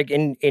 And we're like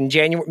in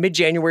January,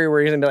 mid-January,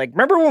 we're going to be like,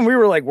 remember when we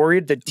were like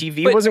worried that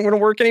TV wasn't going to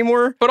work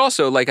anymore? But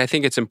also, like, I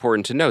think it's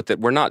important to note that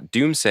we're not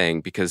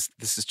doomsaying, because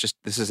this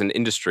is an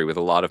industry with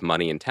a lot of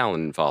money and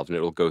talent involved, and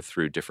it'll go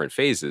through different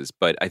phases.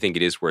 But I think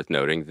it is worth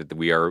noting that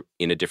we are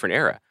in a different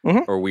era,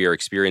 or we are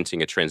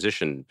experiencing a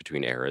transition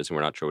between eras, and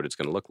we're not sure what it's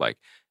going to look like.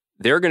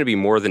 There are going to be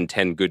more than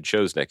 10 good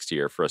shows next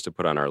year for us to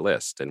put on our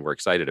list, and we're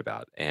excited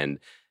about. And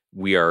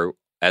we are,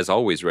 as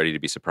always, ready to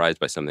be surprised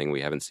by something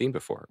we haven't seen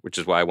before, which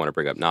is why I want to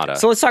bring up Nada.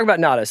 So let's talk about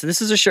Nada. So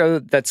this is a show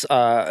that's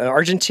an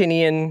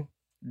Argentinian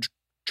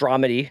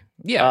dramedy.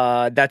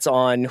 Yeah. That's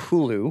on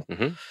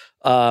Hulu.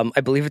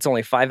 I believe it's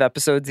only 5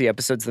 episodes. The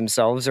episodes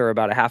themselves are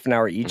about a half an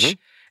hour each.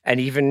 And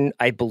even,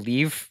 I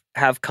believe,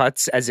 have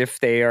cuts as if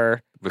they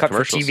are With cut for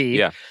commercials. TV.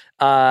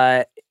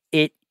 Yeah.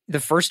 The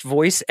first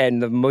voice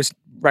and the most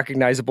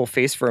recognizable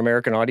face for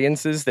American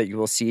audiences that you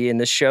will see in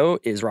this show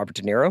is Robert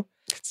De Niro.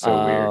 It's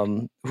so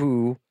weird.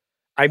 Who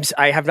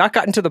I have not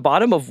gotten to the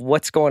bottom of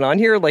what's going on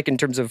here, like in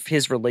terms of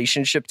his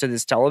relationship to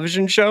this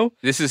television show.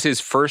 This is his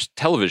first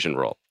television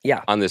role.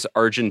 Yeah. On this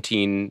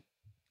Argentine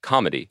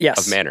comedy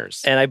of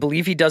manners. And I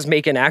believe he does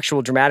make an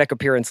actual dramatic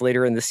appearance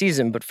later in the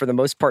season, but for the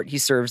most part, he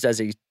serves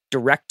as a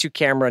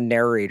direct-to-camera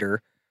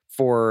narrator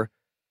for...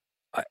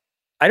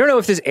 I don't know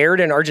if this aired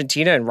in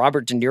Argentina and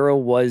Robert De Niro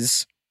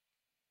was...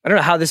 I don't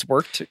know how this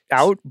worked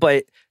out,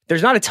 but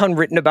there's not a ton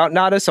written about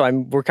Nada, so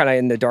we're kind of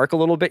in the dark a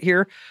little bit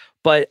here.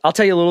 But I'll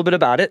tell you a little bit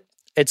about it.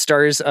 It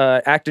stars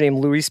an actor named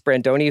Luis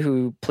Brandoni,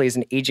 who plays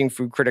an aging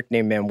food critic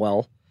named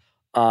Manuel,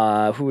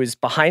 who is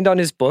behind on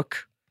his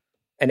book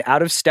and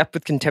out of step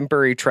with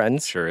contemporary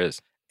trends. Sure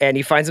is. And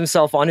he finds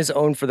himself on his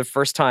own for the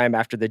first time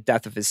after the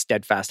death of his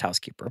steadfast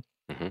housekeeper.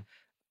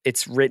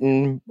 It's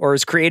written or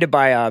is created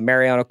by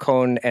Mariano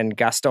Cohn and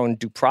Gaston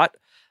Duprat.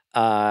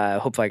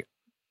 Hopefully I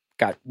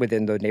got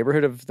within the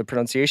neighborhood of the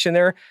pronunciation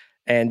there.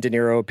 And De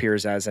Niro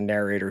appears as a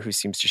narrator who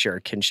seems to share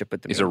a kinship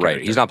with the He's main a writer.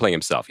 character. He's not playing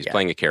himself. He's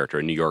playing a character,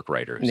 a New York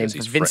writer. Who named says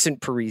he's Vincent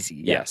Parisi.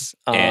 Yes.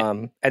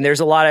 And there's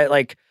a lot of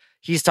like,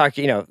 he's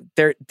talking,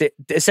 they're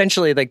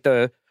essentially like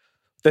the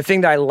the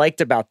thing that I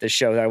liked about this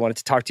show that I wanted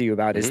to talk to you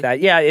about is that,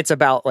 yeah, it's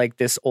about like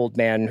this old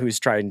man who's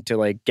trying to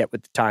like get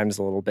with the times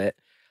a little bit,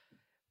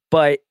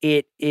 but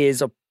it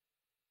is a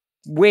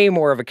way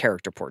more of a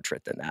character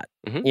portrait than that.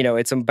 You know,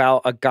 it's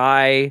about a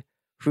guy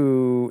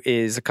who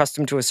is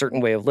accustomed to a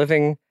certain way of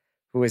living,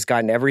 who has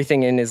gotten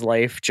everything in his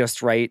life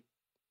just right.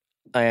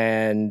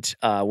 And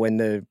when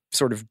the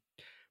sort of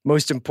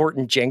most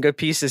important Jenga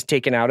piece is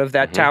taken out of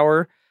that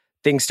tower,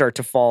 things start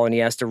to fall and he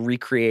has to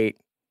recreate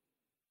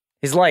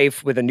his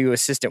life with a new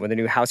assistant, with a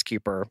new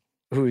housekeeper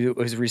who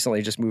has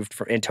recently just moved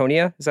from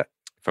Antonia. Is that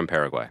from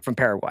Paraguay? From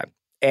Paraguay.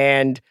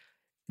 And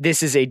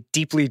this is a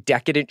deeply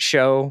decadent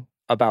show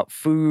about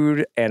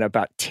food and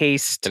about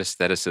taste and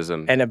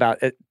aestheticism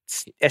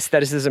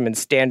and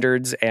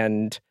standards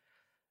and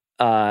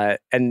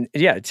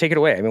yeah, take it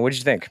away. I mean, what did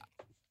you think?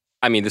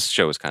 I mean, this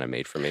show was kind of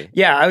made for me.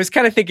 Yeah, I was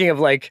kind of thinking of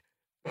like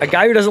a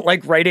guy who doesn't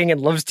like writing and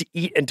loves to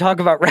eat and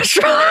talk about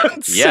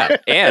restaurants. Yeah.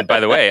 And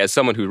by the way, as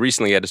someone who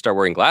recently had to start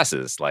wearing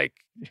glasses, like,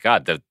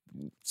 God,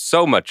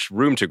 so much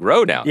room to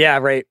grow now. Yeah,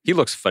 right. He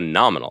looks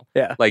phenomenal.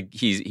 Yeah. Like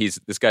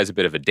this guy's a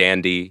bit of a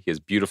dandy. He has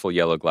beautiful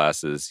yellow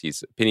glasses.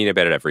 He's opinionated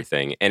about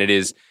everything.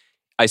 And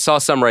I saw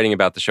some writing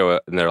about the show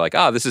and they're like,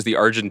 this is the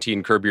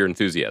Argentine Curb Your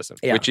Enthusiasm,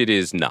 which it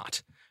is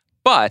not.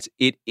 But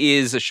it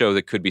is a show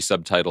that could be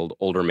subtitled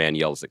Older Man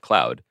Yells at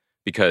Cloud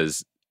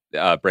because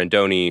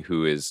Brandoni,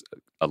 who is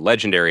a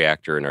legendary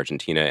actor in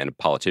Argentina and a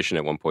politician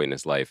at one point in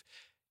his life,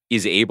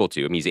 is able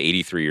to. I mean, he's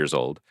 83 years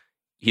old.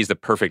 He's the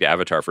perfect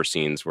avatar for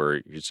scenes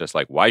where he's just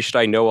like, why should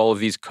I know all of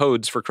these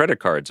codes for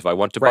credit cards if I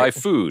want to buy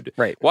food?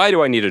 Right. Why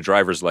do I need a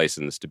driver's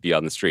license to be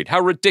on the street?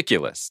 How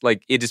ridiculous.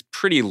 Like, it is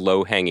pretty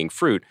low-hanging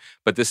fruit,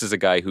 but this is a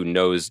guy who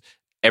knows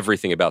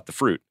everything about the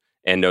fruit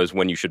and knows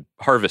when you should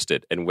harvest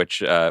it and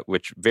which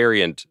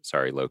variant,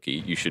 sorry,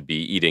 Loki, you should be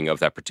eating of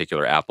that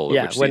particular apple.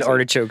 Yeah, when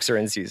artichokes are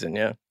in season,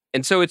 yeah.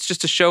 And so it's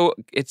just a show,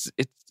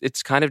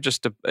 it's kind of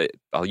just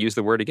I'll use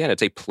the word again,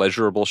 it's a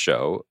pleasurable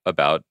show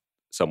about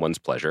someone's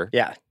pleasure.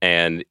 Yeah.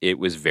 And it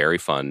was very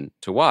fun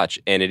to watch.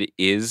 And it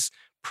is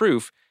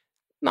proof,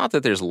 not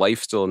that there's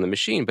life still in the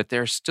machine, but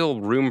there's still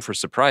room for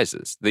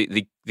surprises.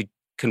 The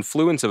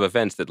confluence of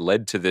events that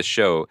led to this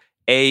show,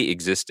 A,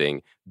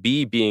 existing,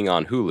 B, being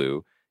on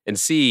Hulu, and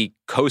C,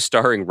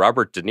 co-starring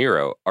Robert De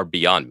Niro are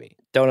beyond me.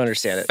 Don't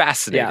understand it.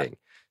 Fascinating. Yeah.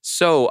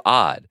 So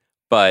odd.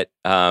 But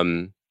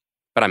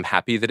I'm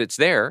happy that it's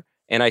there.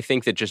 And I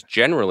think that just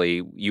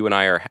generally, you and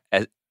I are,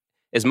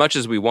 as much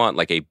as we want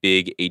like a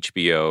big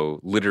HBO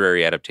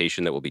literary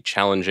adaptation that will be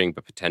challenging,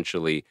 but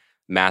potentially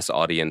mass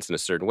audience in a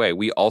certain way,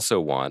 we also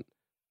want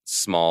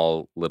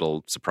small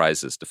little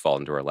surprises to fall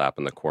into our lap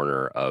in the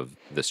corner of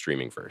the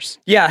streaming verse.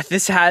 Yeah,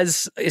 this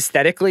has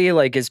aesthetically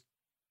like is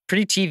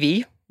pretty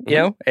TV, you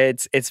know?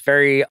 It's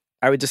very,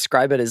 I would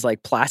describe it as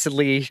like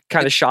placidly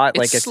kind of shot.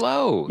 Like it's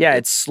slow. Yeah,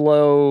 it's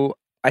slow.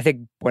 I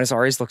think Buenos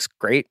Aires looks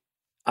great.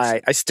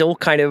 I still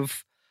kind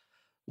of,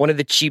 one of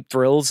the cheap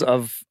thrills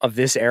of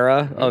this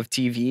era of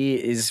TV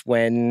is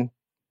when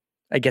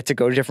I get to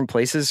go to different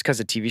places because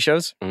of TV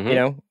shows, you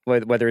know,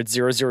 whether it's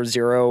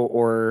 000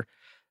 or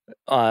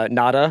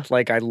Nada.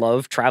 Like, I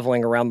love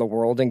traveling around the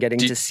world and getting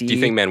to see. Do you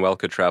think Manuel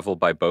could travel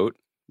by boat?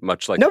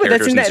 Much like no, but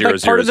that's in 000?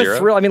 Like part of the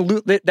thrill. I mean,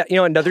 you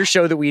know, another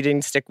show that we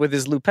didn't stick with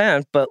is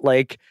Lupin, but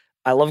like,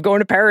 I love going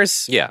to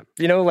Paris. Yeah.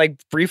 You know,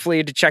 like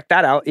briefly to check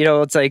that out. You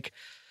know, it's like,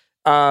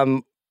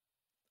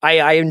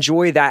 I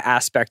enjoy that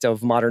aspect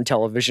of modern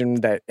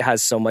television that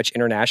has so much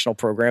international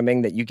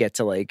programming that you get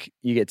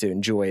to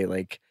enjoy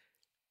like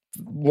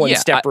one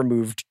step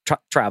removed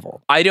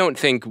travel. I don't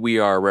think we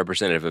are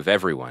representative of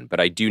everyone, but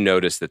I do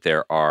notice that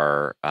there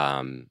are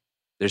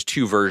there's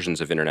two versions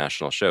of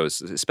international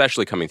shows,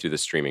 especially coming through the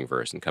streaming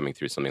verse and coming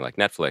through something like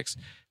Netflix.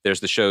 There's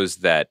the shows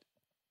that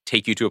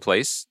take you to a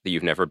place that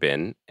you've never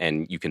been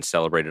and you can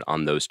celebrate it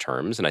on those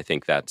terms. And I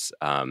think that's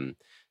the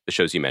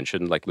shows you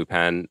mentioned, like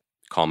Lupin,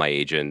 Call My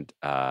Agent,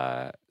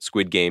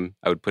 Squid Game,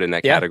 I would put in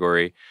that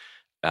category.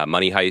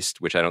 Money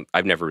Heist, which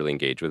I've never really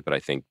engaged with, but I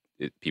think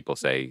people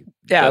say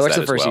I watched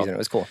the first season. It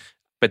was cool.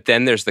 But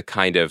then there's the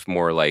kind of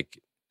more like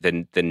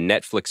the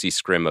Netflixy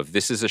scrim of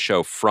this is a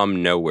show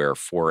from nowhere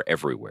for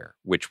everywhere,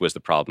 which was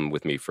the problem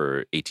with me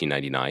for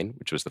 1899,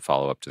 which was the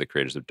follow up to The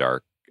Creators of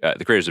Dark.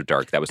 The Creators of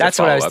Dark. That's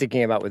what I was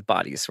thinking about with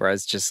Bodies, where I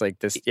was just like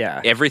this.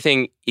 Yeah,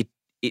 everything.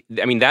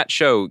 I mean, that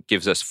show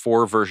gives us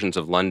 4 versions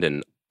of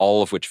London,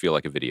 all of which feel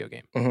like a video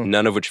game.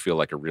 None of which feel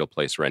like a real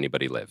place where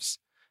anybody lives,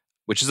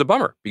 which is a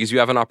bummer because you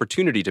have an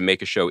opportunity to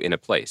make a show in a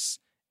place.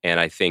 And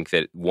I think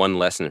that one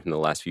lesson from the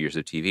last few years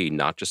of TV,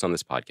 not just on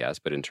this podcast,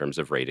 but in terms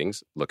of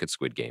ratings, look at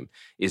Squid Game,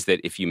 is that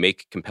if you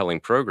make a compelling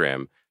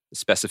program,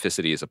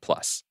 specificity is a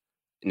plus.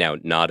 Now,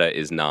 Nada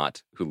is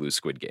not Hulu's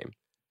Squid Game,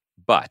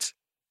 but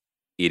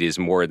it is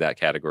more that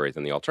category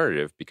than the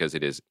alternative because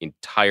it is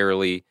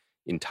entirely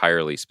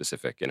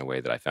specific in a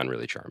way that I found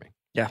really charming.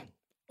 Yeah.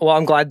 Well,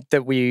 I'm glad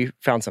that we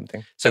found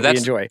something that we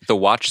enjoy. The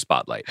watch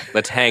spotlight.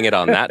 Let's hang it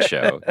on that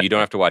show. You don't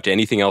have to watch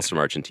anything else from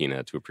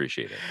Argentina to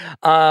appreciate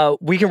it.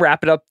 We can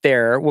wrap it up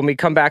there. When we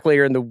come back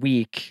later in the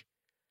week,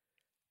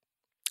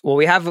 Well,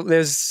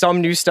 there's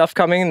some new stuff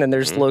coming, and then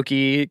there's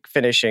Loki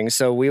finishing.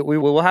 So we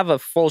will have a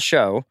full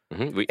show.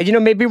 And,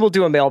 maybe we'll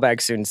do a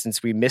mailbag soon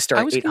since we missed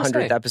our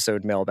 800th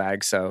episode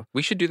mailbag. So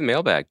we should do the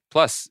mailbag.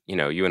 Plus,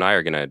 you and I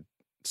are going to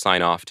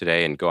sign off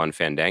today and go on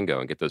Fandango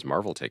and get those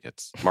Marvel's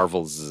tickets.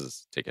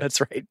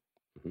 That's right.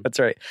 That's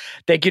right.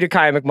 Thank you to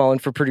Kaya McMullen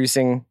for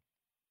producing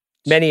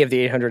many of the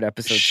 800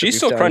 episodes. She's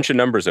still crunching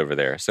numbers over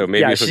there, so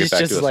maybe she'll get back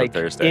to us on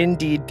Thursday.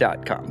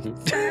 Indeed.com.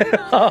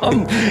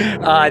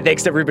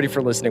 Thanks to everybody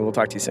for listening. We'll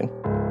talk to you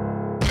soon.